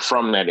because they're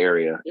from that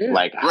area. Yeah.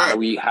 How do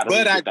we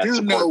But I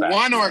do know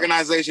one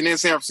organization in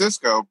San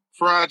Francisco,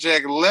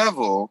 Project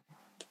Level.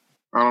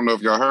 I don't know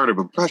if y'all heard of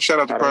it, but shout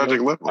out to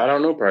Project Level. I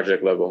don't know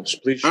Project Level.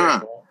 Please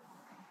share.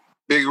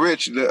 Big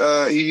Rich,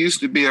 he used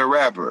to be a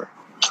rapper.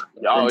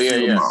 Oh,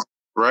 yeah.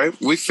 Right?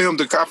 I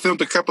filmed a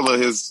couple of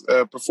his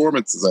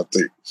performances, I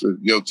think, for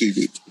Yo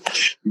TV.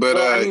 But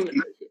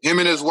him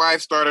and his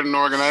wife started an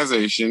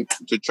organization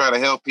to try to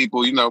help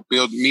people,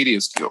 build media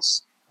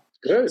skills.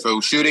 Good. So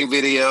shooting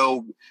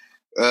video,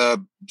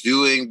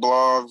 doing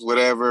blogs,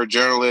 whatever,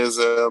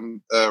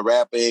 journalism,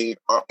 rapping,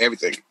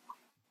 everything.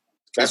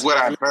 That's what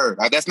I've heard.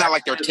 That's not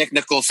like their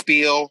technical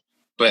spiel,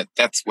 but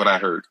that's what I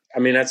heard. I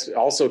mean, that's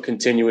also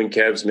continuing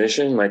Kev's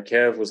mission. Like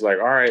Kev was like,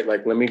 all right,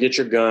 let me get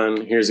your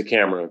gun. Here's a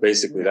camera.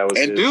 Basically, that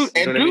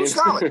was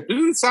solid.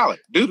 Dude solid.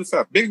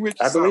 Big Rich.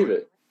 I believe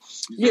it.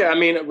 Yeah, I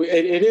mean,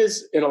 it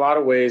is in a lot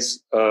of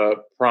ways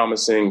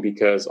promising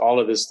because all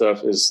of this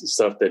stuff is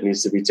stuff that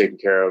needs to be taken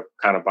care of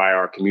kind of by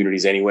our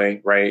communities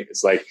anyway, right?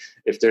 It's like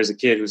if there's a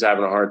kid who's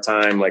having a hard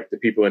time, like the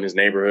people in his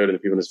neighborhood or the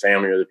people in his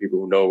family or the people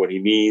who know what he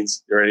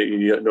needs,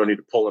 you don't need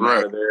to pull him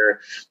out of there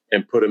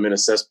and put him in a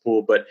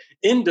cesspool. But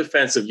in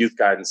defense of Youth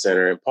Guidance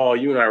Center, and Paul,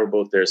 you and I were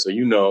both there, so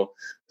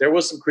there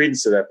was some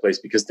credence to that place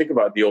because think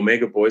about the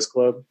Omega Boys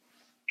Club,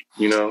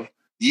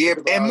 Yeah,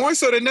 and more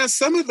so than that,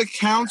 some of the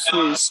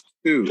counselors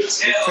too.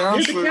 The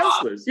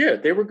counselors,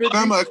 they were good.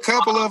 A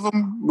couple of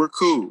them were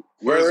cool.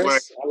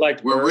 Whereas,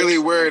 we're really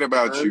worried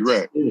about you,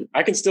 right?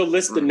 I can still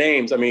list the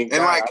names. I mean,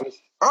 I've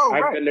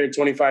been there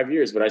 25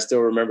 years, but I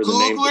still remember the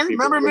names.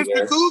 Remember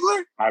Mr.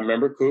 Kugler? I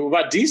remember Kugler.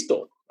 About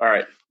Diestel. All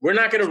right, we're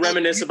not going to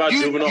reminisce about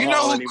juvenile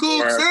hall anymore. You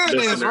know who Coog's son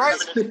is,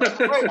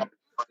 right?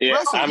 Yeah,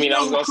 Russell, I mean, I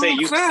was going to say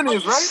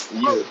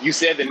you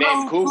said the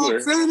name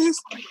Kugler.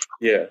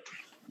 Yeah.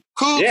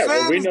 Coog's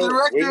son is the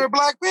director of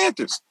Black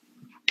Panthers.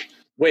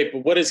 Wait,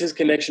 but what is his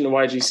connection to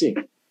YGC?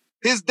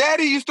 His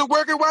daddy used to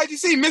work at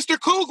YGC, Mr.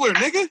 Kugler,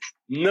 nigga.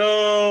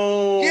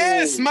 No.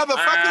 Yes,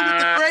 motherfucker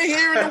with the gray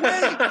hair and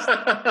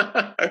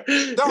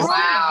the wings.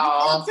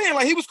 I'm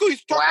saying, he was cool. He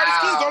used to talk about his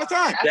kids all the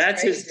time.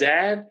 That's his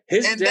dad?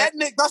 That's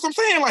what I'm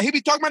saying. He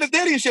be talking about his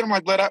daddy and shit. I'm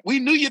like, we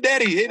knew your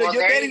daddy. Your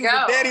daddy was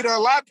a daddy to a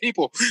lot of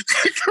people.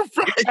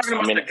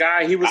 The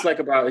guy, he was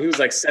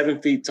like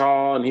 7 feet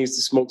tall and he used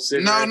to smoke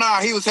cigarettes. No,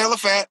 he was hella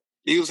fat.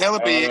 He was hella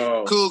big.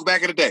 Cool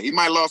back in the day. He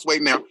might have lost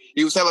weight now.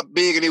 He was hella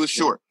big and he was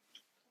short.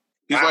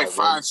 He was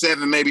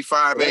 5'7", maybe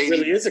 5'8". That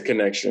really is a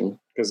connection.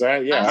 Because I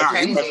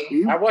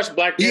watched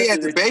Black Panther. He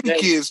had the baby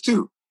kids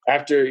too.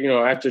 After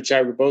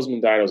Chadwick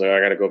Boseman died, I was like, I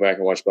got to go back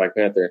and watch Black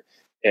Panther.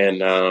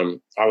 And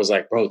I was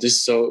like, bro,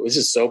 this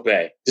is so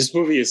Bay. This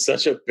movie is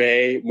such a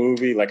Bay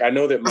movie. Like, I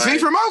know that Is he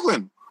from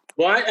Oakland?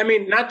 Well, I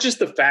mean, not just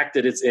the fact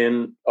that it's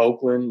in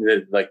Oakland,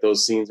 that like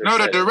those scenes are. No,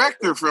 the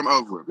director from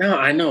Oakland. No,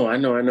 I know.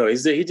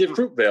 He did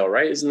Fruitvale,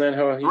 right? Isn't that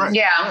how he? Right.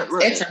 Yeah,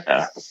 right.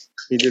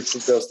 He did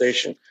Fruitvale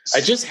Station.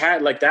 I just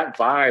had like that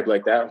vibe,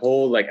 like that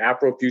whole like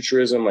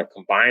Afrofuturism, like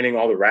combining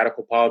all the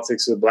radical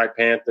politics of Black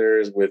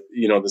Panthers with,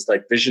 you know, this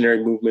like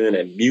visionary movement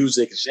and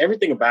music. Just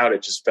everything about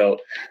it just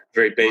felt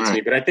very Bay to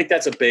me. But I think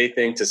that's a Bay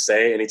thing to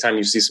say. Anytime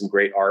you see some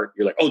great art,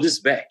 you're like, oh, this is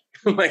Bay.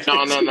 Like,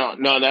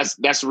 no.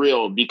 That's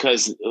real,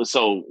 because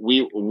so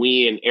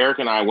we and Eric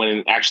and I went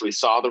and actually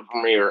saw the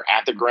premiere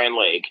at the Grand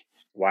Lake.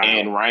 Wow.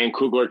 And Ryan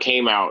Coogler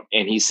came out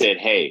and he said,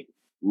 "Hey,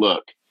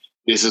 look,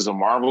 this is a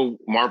Marvel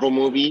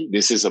movie.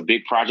 This is a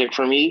big project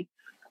for me,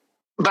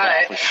 but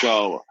I for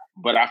sure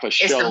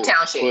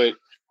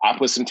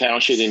put some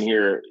town shit in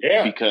here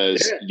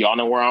because y'all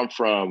know where I'm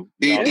from.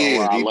 Y'all know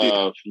where I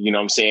love. You know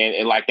what I'm saying?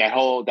 And like that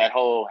whole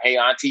hey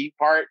auntie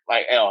part,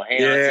 like hey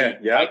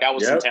auntie, like that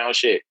was some town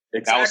shit.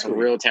 Exactly. That was some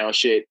real town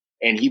shit.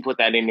 And he put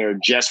that in there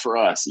just for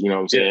us. You know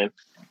what I'm saying?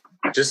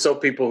 Just so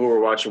people who are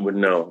watching would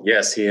know.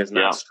 Yes, he has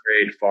not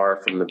strayed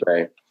far from the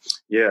Bay.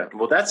 Yeah.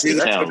 Well, that's a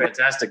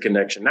fantastic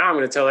connection. Now I'm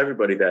going to tell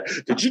everybody that.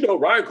 Did you know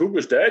Ryan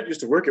Coogler's dad used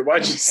to work at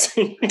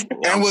YGC?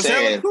 And was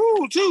hella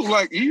cool, too.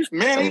 Like, he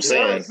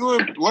started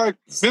doing, like,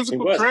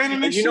 physical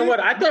training and shit. You know what?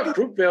 I thought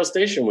Fruitvale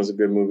Station was a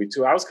good movie,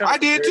 too. I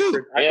did,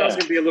 too. I thought it was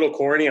going to be a little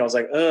corny. I was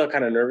like,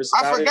 kind of nervous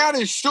about it. I forgot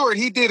his short.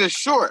 He did a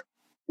short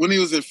when he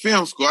was in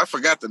film school. I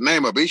forgot the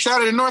name of it. He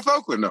shot it in North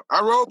Oakland, though.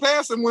 I rode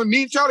past him when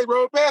me and Charlie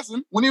rode past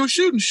him when he was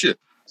shooting shit.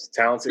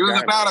 Talented. It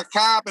was about a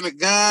cop and a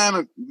gun,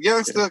 a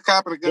youngster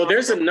cop and a gun. Well,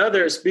 there's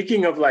another,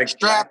 speaking of like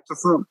strapped to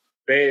film.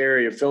 Bay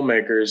Area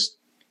filmmakers,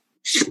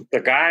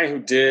 the guy who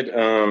did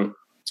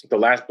The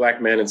Last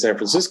Black Man in San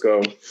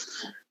Francisco,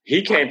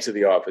 he came to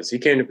the office. He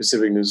came to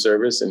Pacific News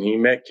Service and he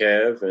met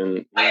Kev and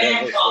he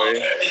met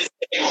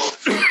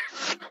Josue.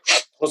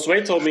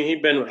 Josue told me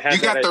he'd been.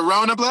 You got the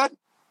Rona blood?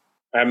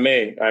 I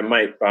might. I'm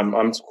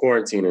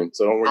quarantining,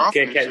 so don't worry.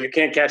 You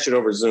can't catch it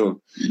over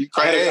Zoom.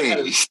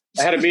 I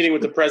had a meeting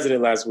with the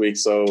president last week,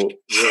 so we'll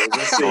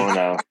see. Oh,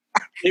 no.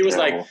 He was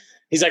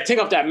he's like, take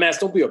off that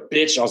mask. Don't be a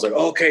bitch. I was like,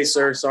 okay,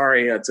 sir.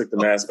 Sorry, I took the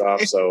mask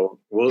off. So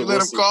we'll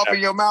let him cough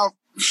in your mouth.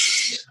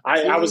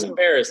 I was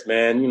embarrassed,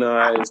 man. You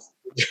know,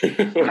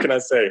 what can I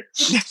say?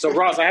 So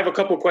Ross, I have a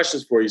couple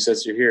questions for you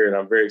since you're here, and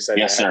I'm very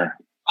excited. Yes, sir.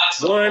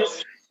 One,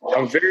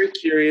 I'm very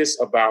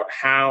curious about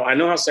I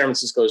know how San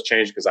Francisco has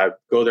changed because I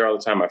go there all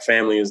the time. My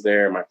family is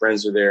there, my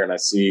friends are there, and I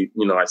see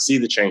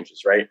the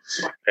changes, right?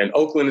 And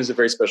Oakland is a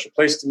very special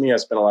place to me. I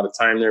spend a lot of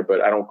time there,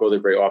 but I don't go there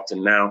very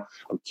often now.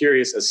 I'm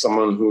curious, as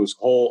someone whose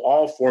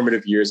all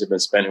formative years have been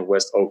spent in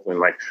West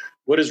Oakland, like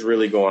what is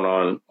really going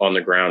on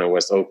the ground in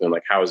West Oakland?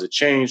 Like, how has it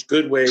changed?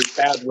 Good ways,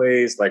 bad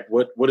ways? Like,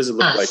 what does it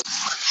look like?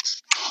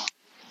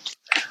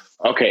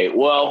 Okay,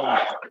 well,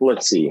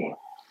 let's see.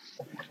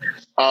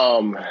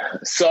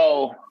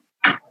 So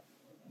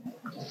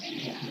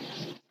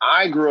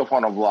I grew up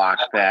on a block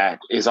that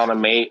is on a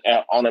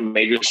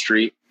major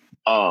street,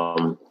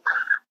 kind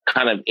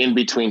of in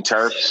between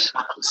turfs.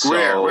 So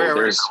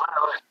where?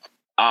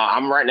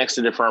 I'm right next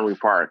to the Infirmary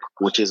Park,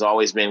 which has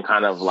always been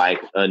kind of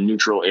like a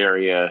neutral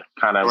area,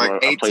 kind of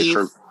like a place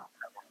for,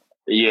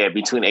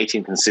 between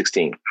 18th and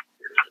 16th.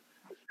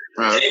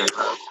 Okay.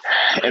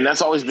 And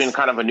that's always been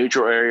kind of a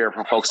neutral area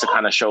for folks to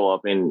kind of show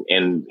up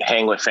and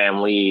hang with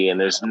family. And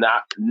there's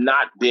not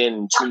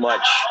been too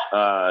much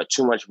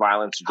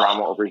violence,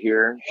 drama over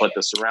here, but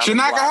the surrounding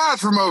Shanaka Hodge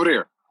from over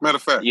there, matter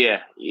of fact. Yeah,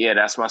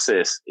 that's my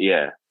sis.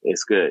 Yeah,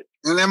 it's good.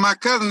 And then my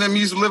cousin them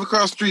used to live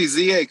across the street,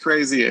 ZA,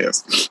 crazy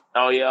ass.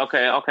 Oh yeah,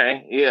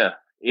 okay, yeah.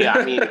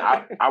 I mean,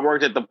 I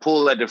worked at the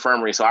pool at the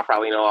infirmary, so I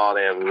probably know all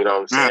them. You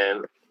know what I'm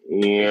saying?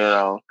 You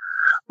know.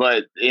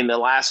 But in the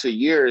last few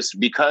years,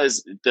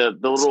 because the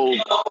little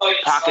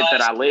pocket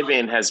that I live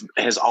in has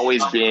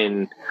always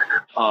been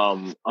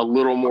a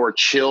little more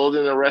chill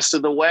than the rest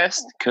of the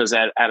West, because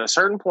at a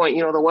certain point,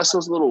 you know, the West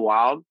was a little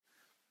wild.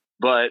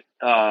 But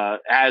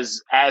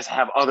as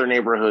have other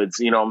neighborhoods,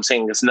 you know what I'm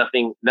saying? It's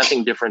nothing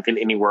different than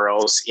anywhere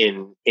else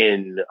in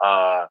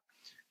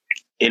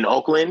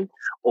Oakland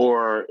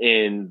or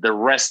in the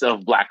rest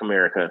of Black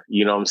America.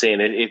 You know what I'm saying?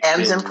 It's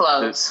ebbs and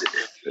flows.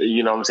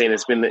 You know what I'm saying?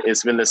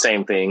 It's been the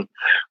same thing.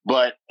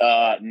 But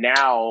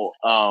now,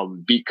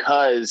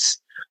 because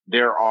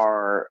there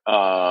are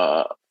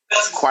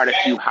quite a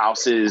few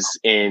houses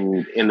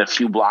in the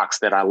few blocks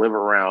that I live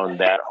around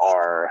that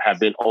have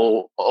been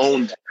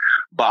owned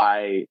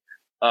by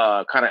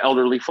kind of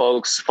elderly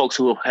folks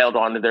who have held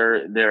on to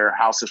their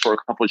houses for a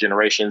couple of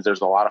generations.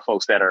 There's a lot of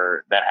folks that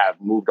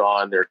have moved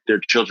on. Their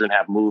children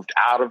have moved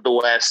out of the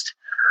West,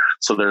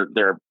 so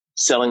they're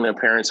selling their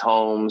parents'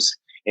 homes,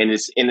 and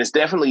it's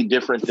definitely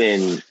different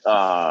than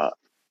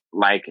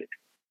like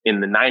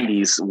in the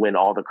 90s when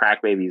all the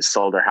crack babies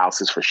sold their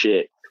houses for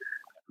shit.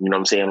 You know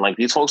what I'm saying? Like,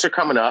 these folks are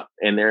coming up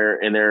and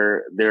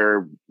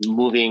they're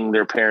moving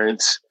their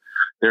parents'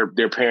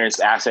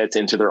 assets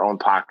into their own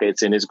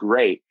pockets, and it's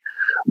great.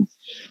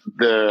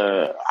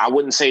 I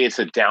wouldn't say it's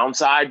a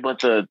downside,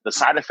 but the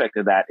side effect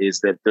of that is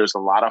that there's a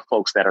lot of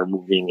folks that are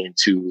moving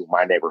into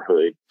my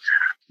neighborhood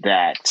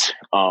that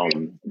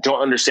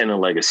don't understand the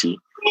legacy.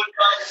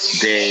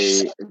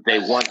 They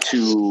want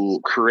to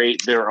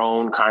create their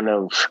own kind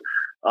of,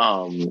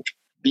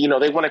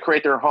 they want to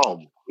create their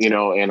home,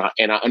 and I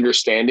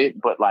understand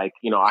it, but like,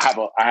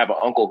 I have an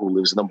uncle who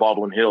lives in the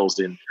Baldwin Hills,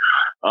 and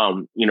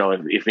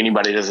if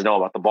anybody doesn't know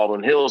about the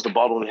Baldwin Hills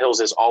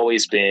has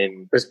always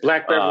been, it's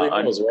Black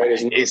Beverly Hills, right?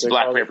 It's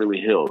Black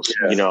Beverly Hills,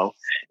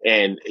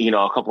 and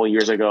a couple of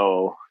years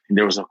ago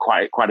there was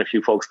quite a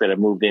few folks that have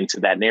moved into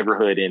that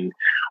neighborhood, and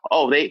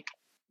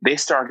they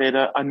started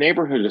a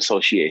neighborhood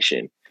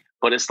association,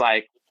 but it's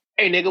like,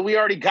 hey nigga, we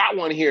already got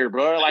one here,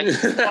 bro. Like,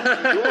 what the fuck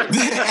are you doing?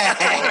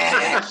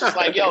 It's just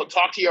like, yo,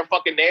 talk to your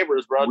fucking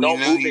neighbors, bro. We don't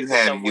know move you into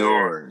have somewhere.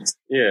 yours.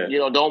 Yeah.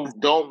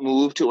 Don't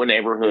move to a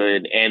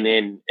neighborhood and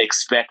then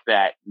expect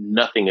that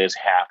nothing is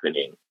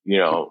happening,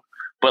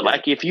 But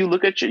like, if you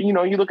look at you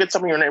look at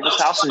some of your neighbors'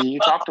 houses and you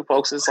talk to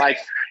folks, it's like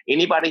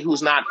anybody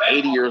who's not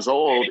 80 years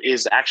old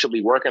is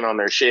actually working on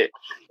their shit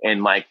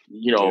and like,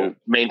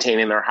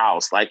 maintaining their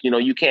house. Like,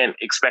 you can't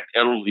expect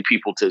elderly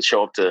people to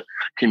show up to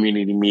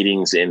community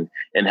meetings and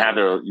have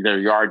their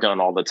yard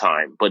done all the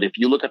time. But if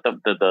you look at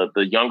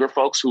the younger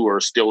folks who are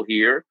still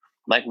here,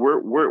 like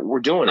we're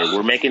doing it.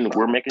 We're making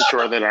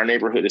sure that our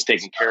neighborhood is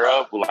taken care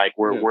of. Like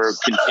we're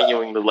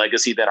continuing the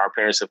legacy that our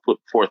parents have put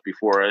forth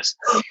before us.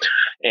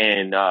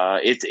 And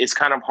it's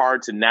kind of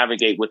hard to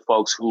navigate with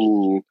folks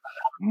who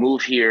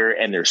move here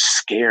and they're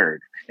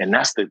scared. And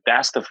that's the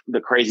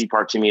crazy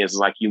part to me is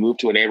like you move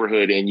to a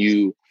neighborhood and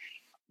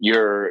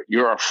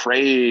you're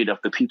afraid of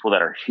the people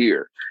that are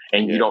here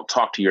and you don't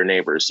talk to your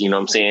neighbors. You know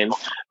what I'm saying?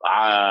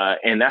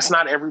 And that's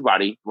not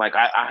everybody. Like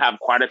I have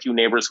quite a few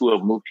neighbors who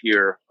have moved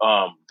here,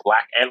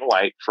 Black and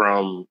white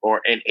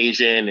and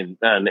Asian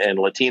and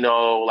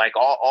Latino, like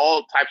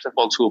all types of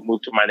folks who have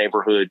moved to my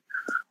neighborhood.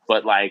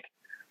 But like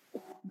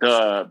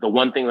the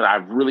one thing that I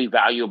really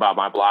value about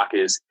my block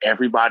is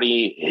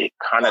everybody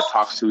kind of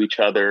talks to each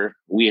other.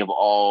 We've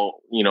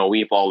all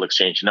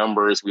exchanged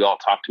numbers. We all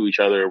talk to each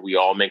other. We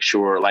all make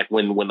sure, like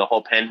when the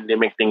whole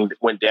pandemic thing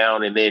went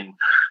down and then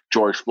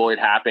George Floyd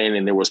happened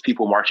and there was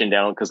people marching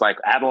down, because like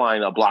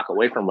Adeline, a block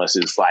away from us,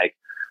 is like,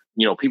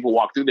 people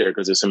walk through there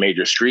because it's a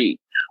major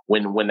street.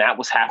 When that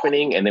was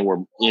happening and they were,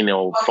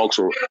 folks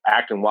were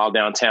acting wild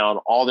downtown,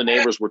 all the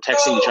neighbors were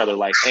texting each other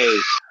like, hey,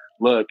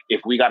 look,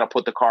 if we got to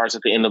put the cars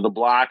at the end of the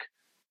block,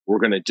 we're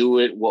going to do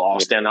it. We'll all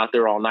stand out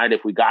there all night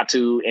if we got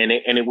to. And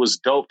it was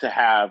dope to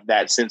have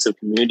that sense of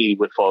community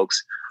with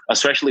folks,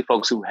 especially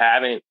folks who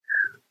haven't,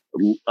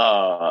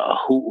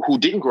 who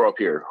didn't grow up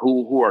here,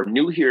 who are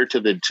new here to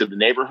the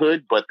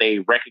neighborhood, but they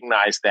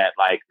recognize that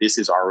like, this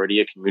is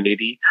already a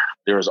community.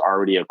 There's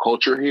already a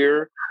culture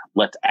here.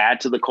 Let's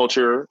add to the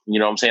culture. You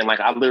know what I'm saying? Like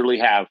I literally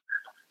have,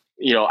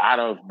 out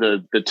of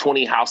the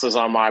 20 houses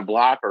on my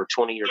block or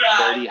 20 or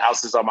 30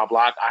 houses on my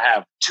block, I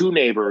have two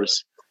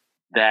neighbors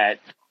that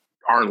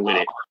aren't with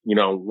it.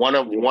 One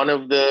of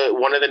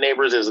the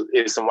neighbors is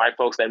some white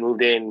folks that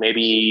moved in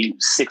maybe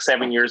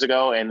 6-7 years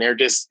ago, and they're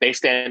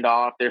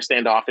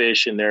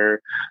standoffish and their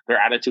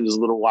attitude is a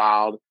little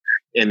wild.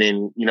 And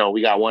then,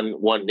 we got one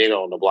nigga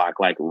on the block,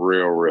 like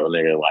real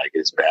nigga, like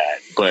it's bad.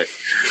 But,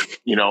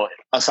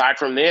 aside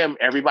from them,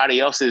 everybody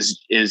else is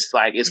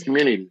like, it's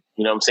community.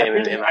 You know what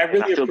I'm saying? I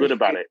really feel good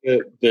about it.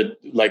 The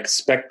like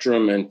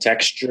spectrum and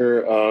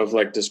texture of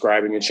like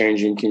describing a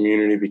changing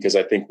community, because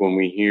I think when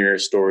we hear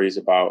stories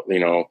about,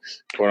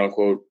 quote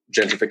unquote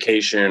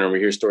gentrification, or we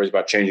hear stories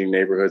about changing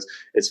neighborhoods,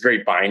 it's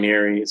very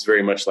binary. It's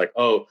very much like,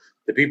 oh,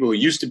 the people who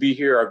used to be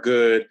here are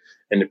good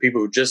and the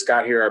people who just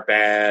got here are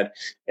bad.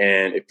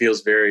 And it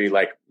feels very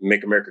like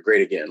Make America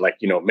Great Again, like,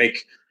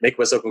 make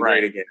West Oakland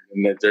great again.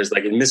 And there's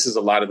like, it misses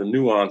a lot of the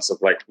nuance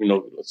of like,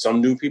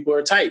 some new people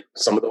are tight.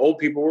 Some of the old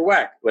people were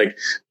whack. Like,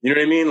 you know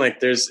what I mean? Like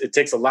it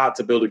takes a lot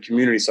to build a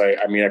community. So I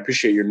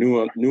appreciate your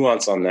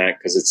nuance on that,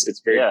 because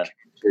it's very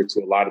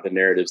to a lot of the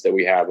narratives that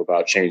we have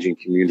about changing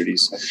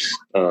communities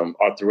all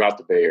throughout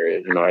the Bay Area.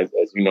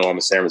 As you know, I'm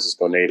a San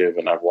Francisco native,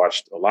 and I've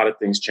watched a lot of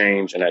things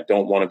change, and I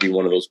don't want to be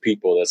one of those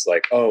people that's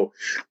like, oh,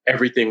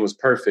 everything was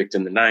perfect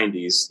in the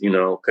 90s,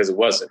 because it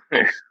wasn't.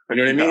 You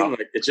know what I mean?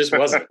 Like it just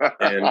wasn't.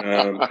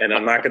 And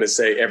I'm not going to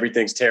say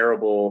everything's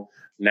terrible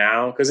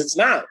now, because it's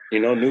not.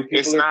 New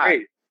people are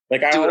great.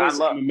 Like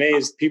I'm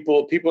amazed.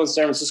 People in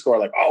San Francisco are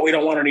like, oh, we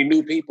don't want any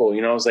new people.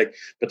 I was like,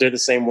 but they're the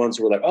same ones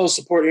who are like, oh,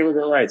 support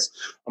immigrant rights.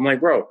 I'm like,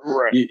 bro,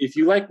 if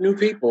you like new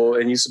people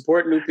and you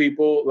support new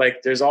people,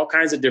 like there's all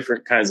kinds of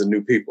different kinds of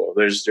new people.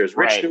 There's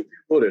rich new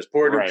people, there's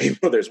poor new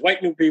people, there's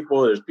white new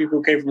people, there's people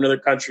who came from another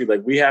country.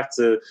 Like we have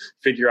to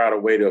figure out a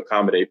way to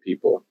accommodate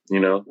people,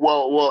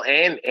 Well,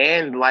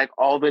 and like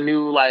all the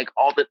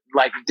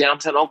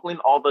downtown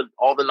Oakland, all the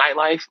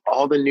nightlife,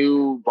 all the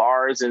new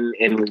bars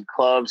and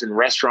clubs and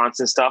restaurants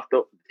and stuff.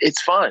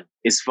 It's fun.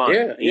 It's fun.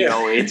 Yeah.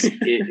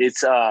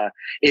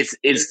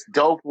 It's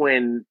dope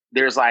when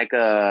there's like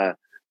a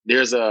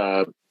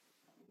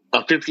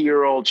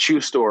 50-year-old shoe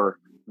store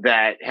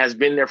that has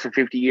been there for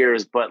 50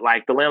 years, but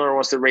like the landlord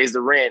wants to raise the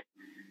rent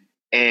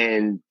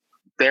and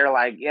they're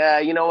like, yeah,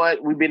 you know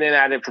what? We've been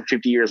at it for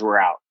 50 years. We're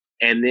out.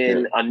 And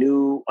then a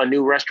new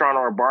restaurant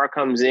or a bar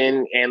comes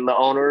in, and the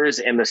owners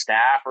and the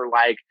staff are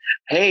like,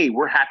 hey,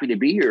 we're happy to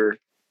be here.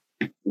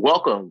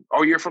 Welcome.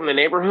 Oh, you're from the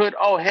neighborhood?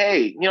 Oh,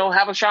 hey,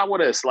 have a shot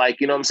with us.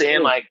 Like, you know what I'm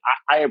saying? Like,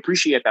 I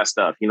appreciate that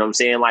stuff. You know what I'm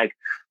saying? Like,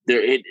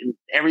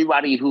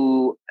 everybody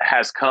who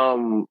has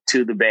come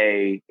to the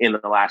Bay in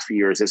the last few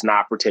years is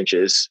not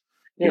pretentious.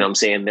 You know what I'm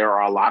saying? There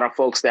are a lot of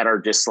folks that are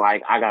just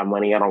like, I got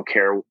money. I don't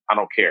care.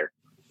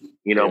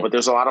 But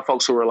there's a lot of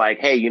folks who are like,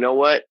 hey, you know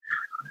what?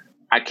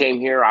 I came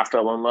here. I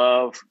fell in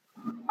love.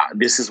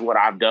 This is what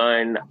I've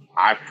done.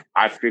 I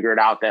figured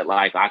out that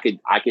like I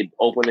could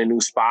open a new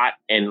spot,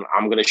 and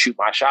I'm going to shoot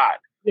my shot.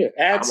 Yeah,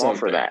 I'm all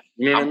for that.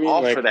 You know what I mean?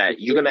 All for that.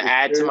 You're going to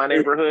add to my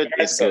neighborhood.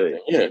 It's good.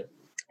 Yeah,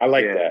 I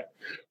like that.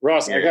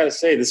 Ross, I got to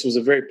say, this was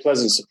a very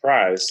pleasant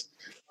surprise.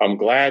 I'm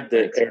glad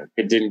that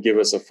Erica didn't give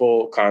us a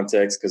full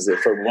context because it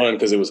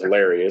was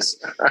hilarious.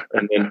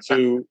 And then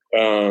two,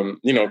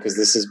 because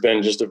this has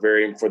been just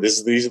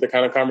these are the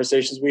kind of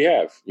conversations we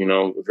have,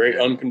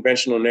 very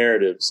unconventional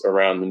narratives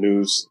around the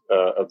news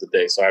of the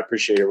day. So I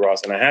appreciate it,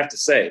 Ross. And I have to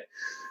say,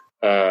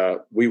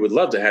 we would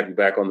love to have you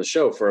back on the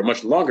show for a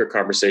much longer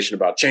conversation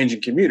about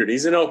changing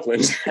communities in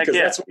Oakland.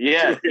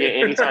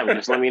 Anytime.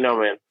 Just let me know,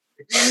 man.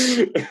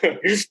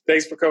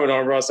 Thanks for coming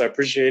on, Ross. I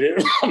appreciate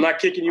it. I'm not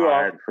kicking you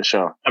off. For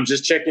sure. I'm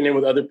just checking in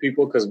with other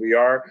people because we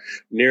are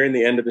nearing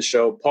the end of the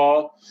show.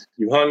 Paul,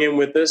 you hung in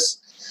with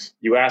us.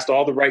 You asked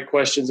all the right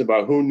questions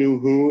about who knew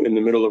who in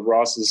the middle of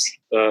Ross's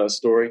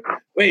story.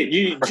 Wait,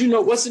 you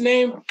know what's the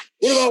name?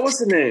 What about what's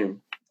the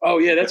name? Oh,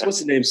 yeah, that's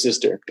what's the name's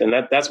sister. And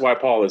that's why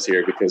Paul is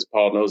here, because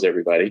Paul knows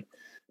everybody.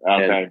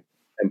 Okay.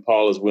 And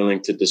Paul is willing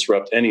to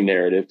disrupt any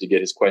narrative to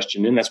get his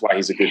question in. That's why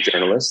he's a good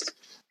journalist.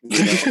 But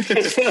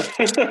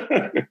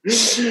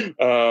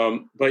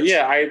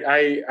yeah,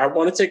 I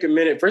want to take a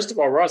minute. First of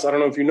all, Ross, I don't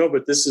know if you know,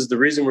 but this is the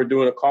reason we're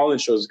doing a call-in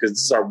show is because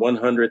this is our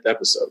 100th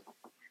episode.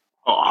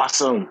 Oh,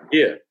 awesome.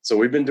 Yeah. So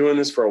we've been doing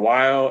this for a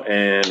while,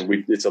 and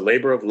it's a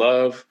labor of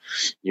love.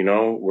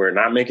 We're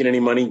not making any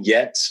money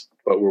yet,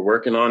 but we're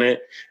working on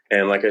it.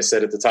 And like I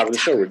said at the top of the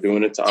show, we're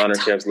doing it to honor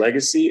Kev's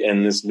legacy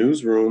and this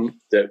newsroom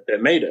that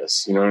made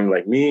us.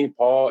 Like me,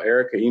 Paul,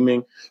 Erica,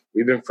 Eming,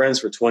 we've been friends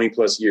for 20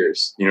 plus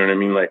years. You know what I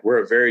mean? Like,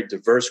 we're a very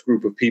diverse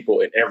group of people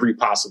in every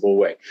possible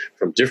way,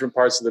 from different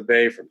parts of the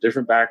Bay, from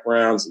different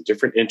backgrounds and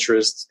different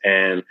interests.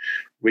 And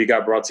we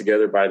got brought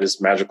together by this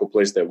magical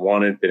place that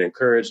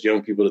encouraged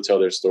young people to tell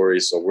their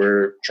stories. So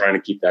we're trying to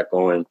keep that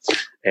going.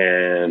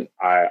 And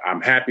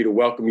I'm happy to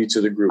welcome you to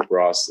the group,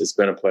 Ross. It's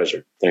been a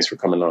pleasure. Thanks for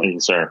coming on. Thank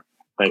you, sir.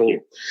 Thank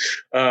you.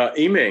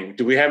 Eming,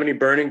 do we have any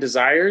burning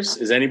desires?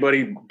 Is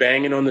anybody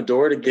banging on the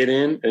door to get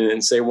in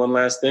and say one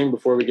last thing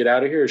before we get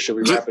out of here, or should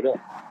we wrap it up?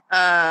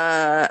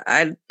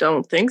 I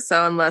don't think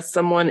so, unless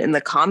someone in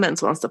the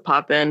comments wants to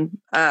pop in.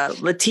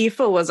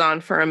 Latifah was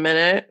on for a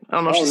minute. I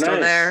don't know if she's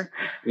still there.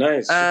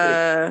 Nice.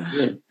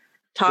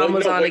 Tom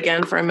was on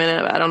again for a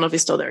minute. I don't know if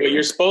he's still there. What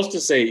you're supposed to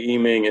say,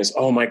 Eming, is,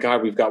 oh my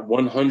God, we've got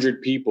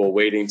 100 people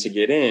waiting to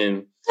get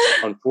in.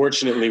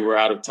 Unfortunately, we're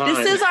out of time.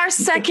 This is our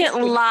second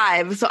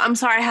live, so I'm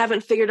sorry I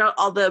haven't figured out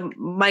all the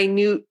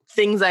minute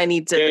things I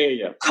need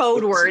to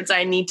code words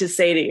I need to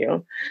say to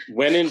you.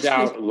 When in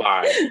doubt,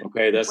 live.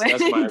 Okay, that's my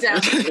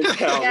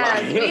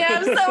yes, we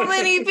have so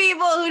many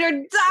people who are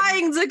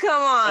dying to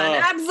come on.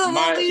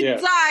 Absolutely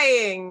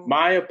dying.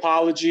 My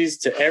apologies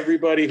to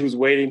everybody who's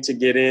waiting to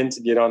get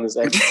on this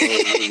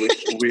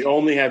episode. we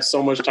only have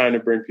so much time to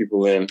bring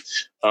people in.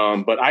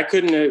 But I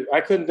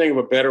couldn't think of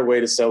a better way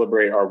to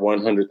celebrate our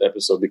 100th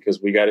episode,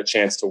 because we got a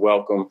chance to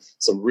welcome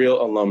some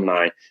real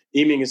alumni.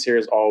 Eming is here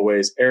as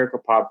always. Erica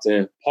popped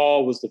in.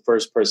 Paul was the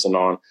first person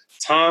on.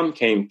 Tom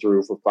came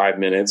through for 5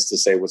 minutes to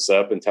say what's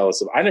up and tell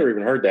us. I never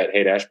even heard that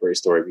Haight-Ashbury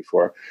story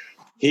before.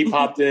 He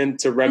popped in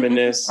to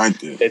reminisce. I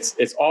did.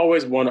 It's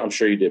always one. I'm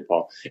sure you did,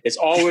 Paul. It's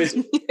always,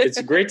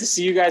 it's great to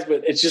see you guys,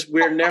 but it's just,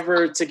 we're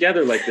never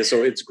together like this.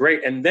 So it's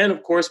great. And then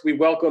of course we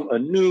welcome a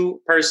new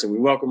person. We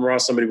welcome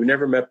Ross, somebody we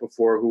never met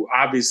before, who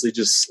obviously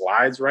just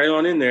slides right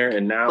on in there.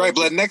 And now, right,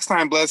 Blood, next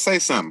time, Blood, say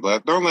something,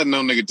 Blood. Don't let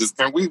no nigga just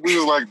come. We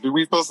were like, were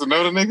we supposed to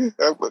know the nigga?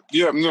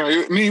 He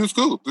was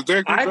cool.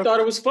 I thought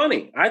it was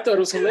funny. I thought it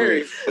was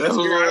hilarious.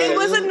 It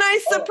was a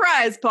nice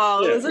surprise,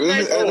 Paul. It was a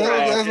nice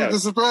surprise. That's what the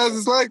surprise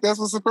is like. That's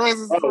what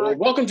surprises. Well,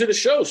 welcome to the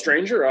show,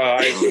 stranger. I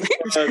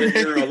that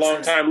you're a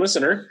long-time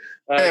listener.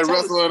 And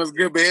Russell on his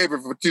good behavior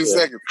for 2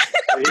 seconds.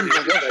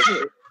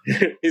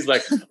 He's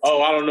like,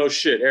 oh, I don't know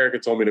shit. Erica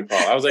told me to call.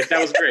 I was like, that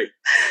was great.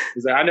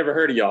 He's like, I never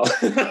heard of y'all.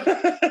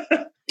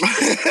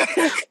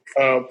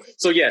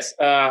 So yes,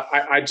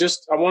 I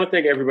want to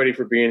thank everybody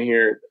for being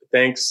here.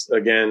 Thanks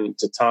again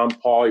to Tom,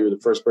 Paul. You were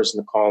the first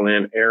person to call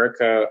in.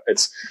 Erica,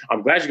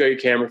 I'm glad you got your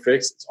camera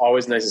fixed. It's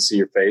always nice to see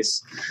your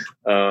face.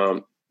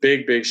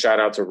 Big shout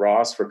out to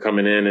Ross for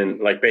coming in, and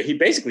he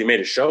basically made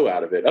a show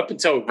out of it. Up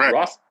until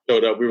Ross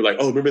showed up, we were like,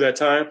 oh, remember that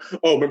time?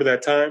 Oh, remember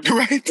that time?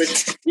 Right.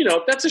 Which,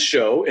 that's a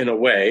show in a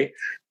way.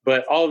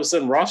 But all of a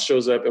sudden Ross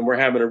shows up and we're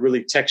having a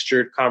really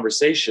textured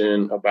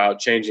conversation about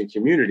changing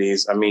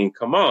communities. I mean,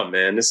 come on,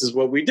 man, this is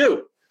what we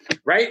do.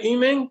 Right,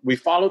 Yiming? We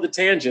follow the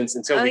tangents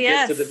until we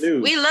get to the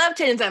news. We love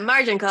tangents at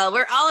Margin Call.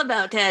 We're all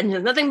about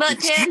tangents. Nothing but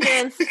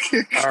tangents.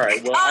 All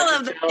right. Well, all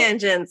of the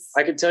tangents.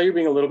 I can tell you're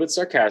being a little bit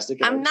sarcastic.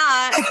 I'm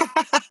not.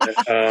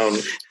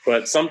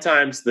 But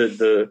sometimes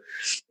the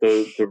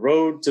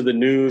road to the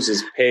news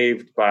is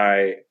paved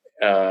by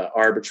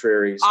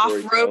arbitrary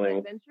storytelling.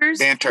 Adventures?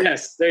 Banter.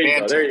 Yes, there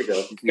you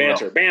go.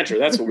 Banter.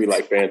 That's what we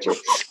like, banter.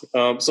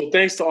 So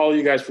thanks to all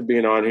you guys for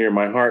being on here.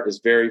 My heart is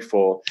very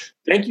full.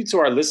 Thank you to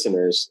our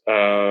listeners.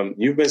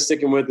 You've been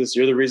sticking with us.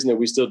 You're the reason that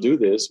we still do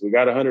this. We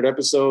got 100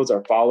 episodes.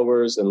 Our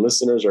followers and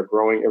listeners are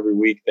growing every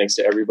week. Thanks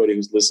to everybody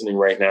who's listening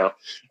right now.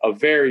 A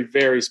very,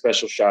 very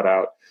special shout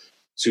out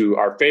to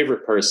our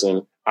favorite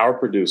person, our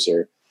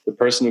producer, the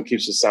person who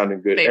keeps us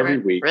sounding good every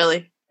week.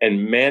 Really?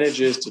 And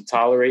manages to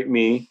tolerate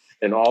me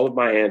and all of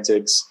my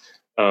antics,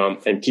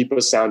 and keep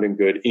us sounding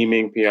good.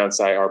 Yiming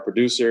Piansai, our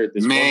producer.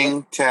 This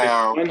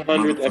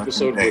 100th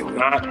episode would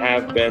not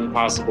have been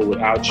possible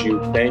without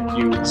you. Thank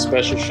you.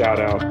 Special shout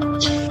out.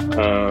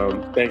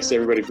 Thanks to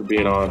everybody for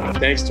being on.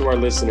 Thanks to our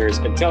listeners.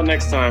 Until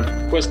next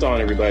time, Quest on,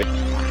 everybody.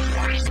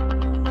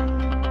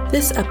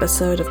 This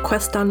episode of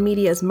Quest on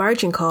Media's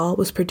Margin Call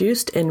was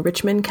produced in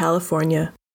Richmond, California.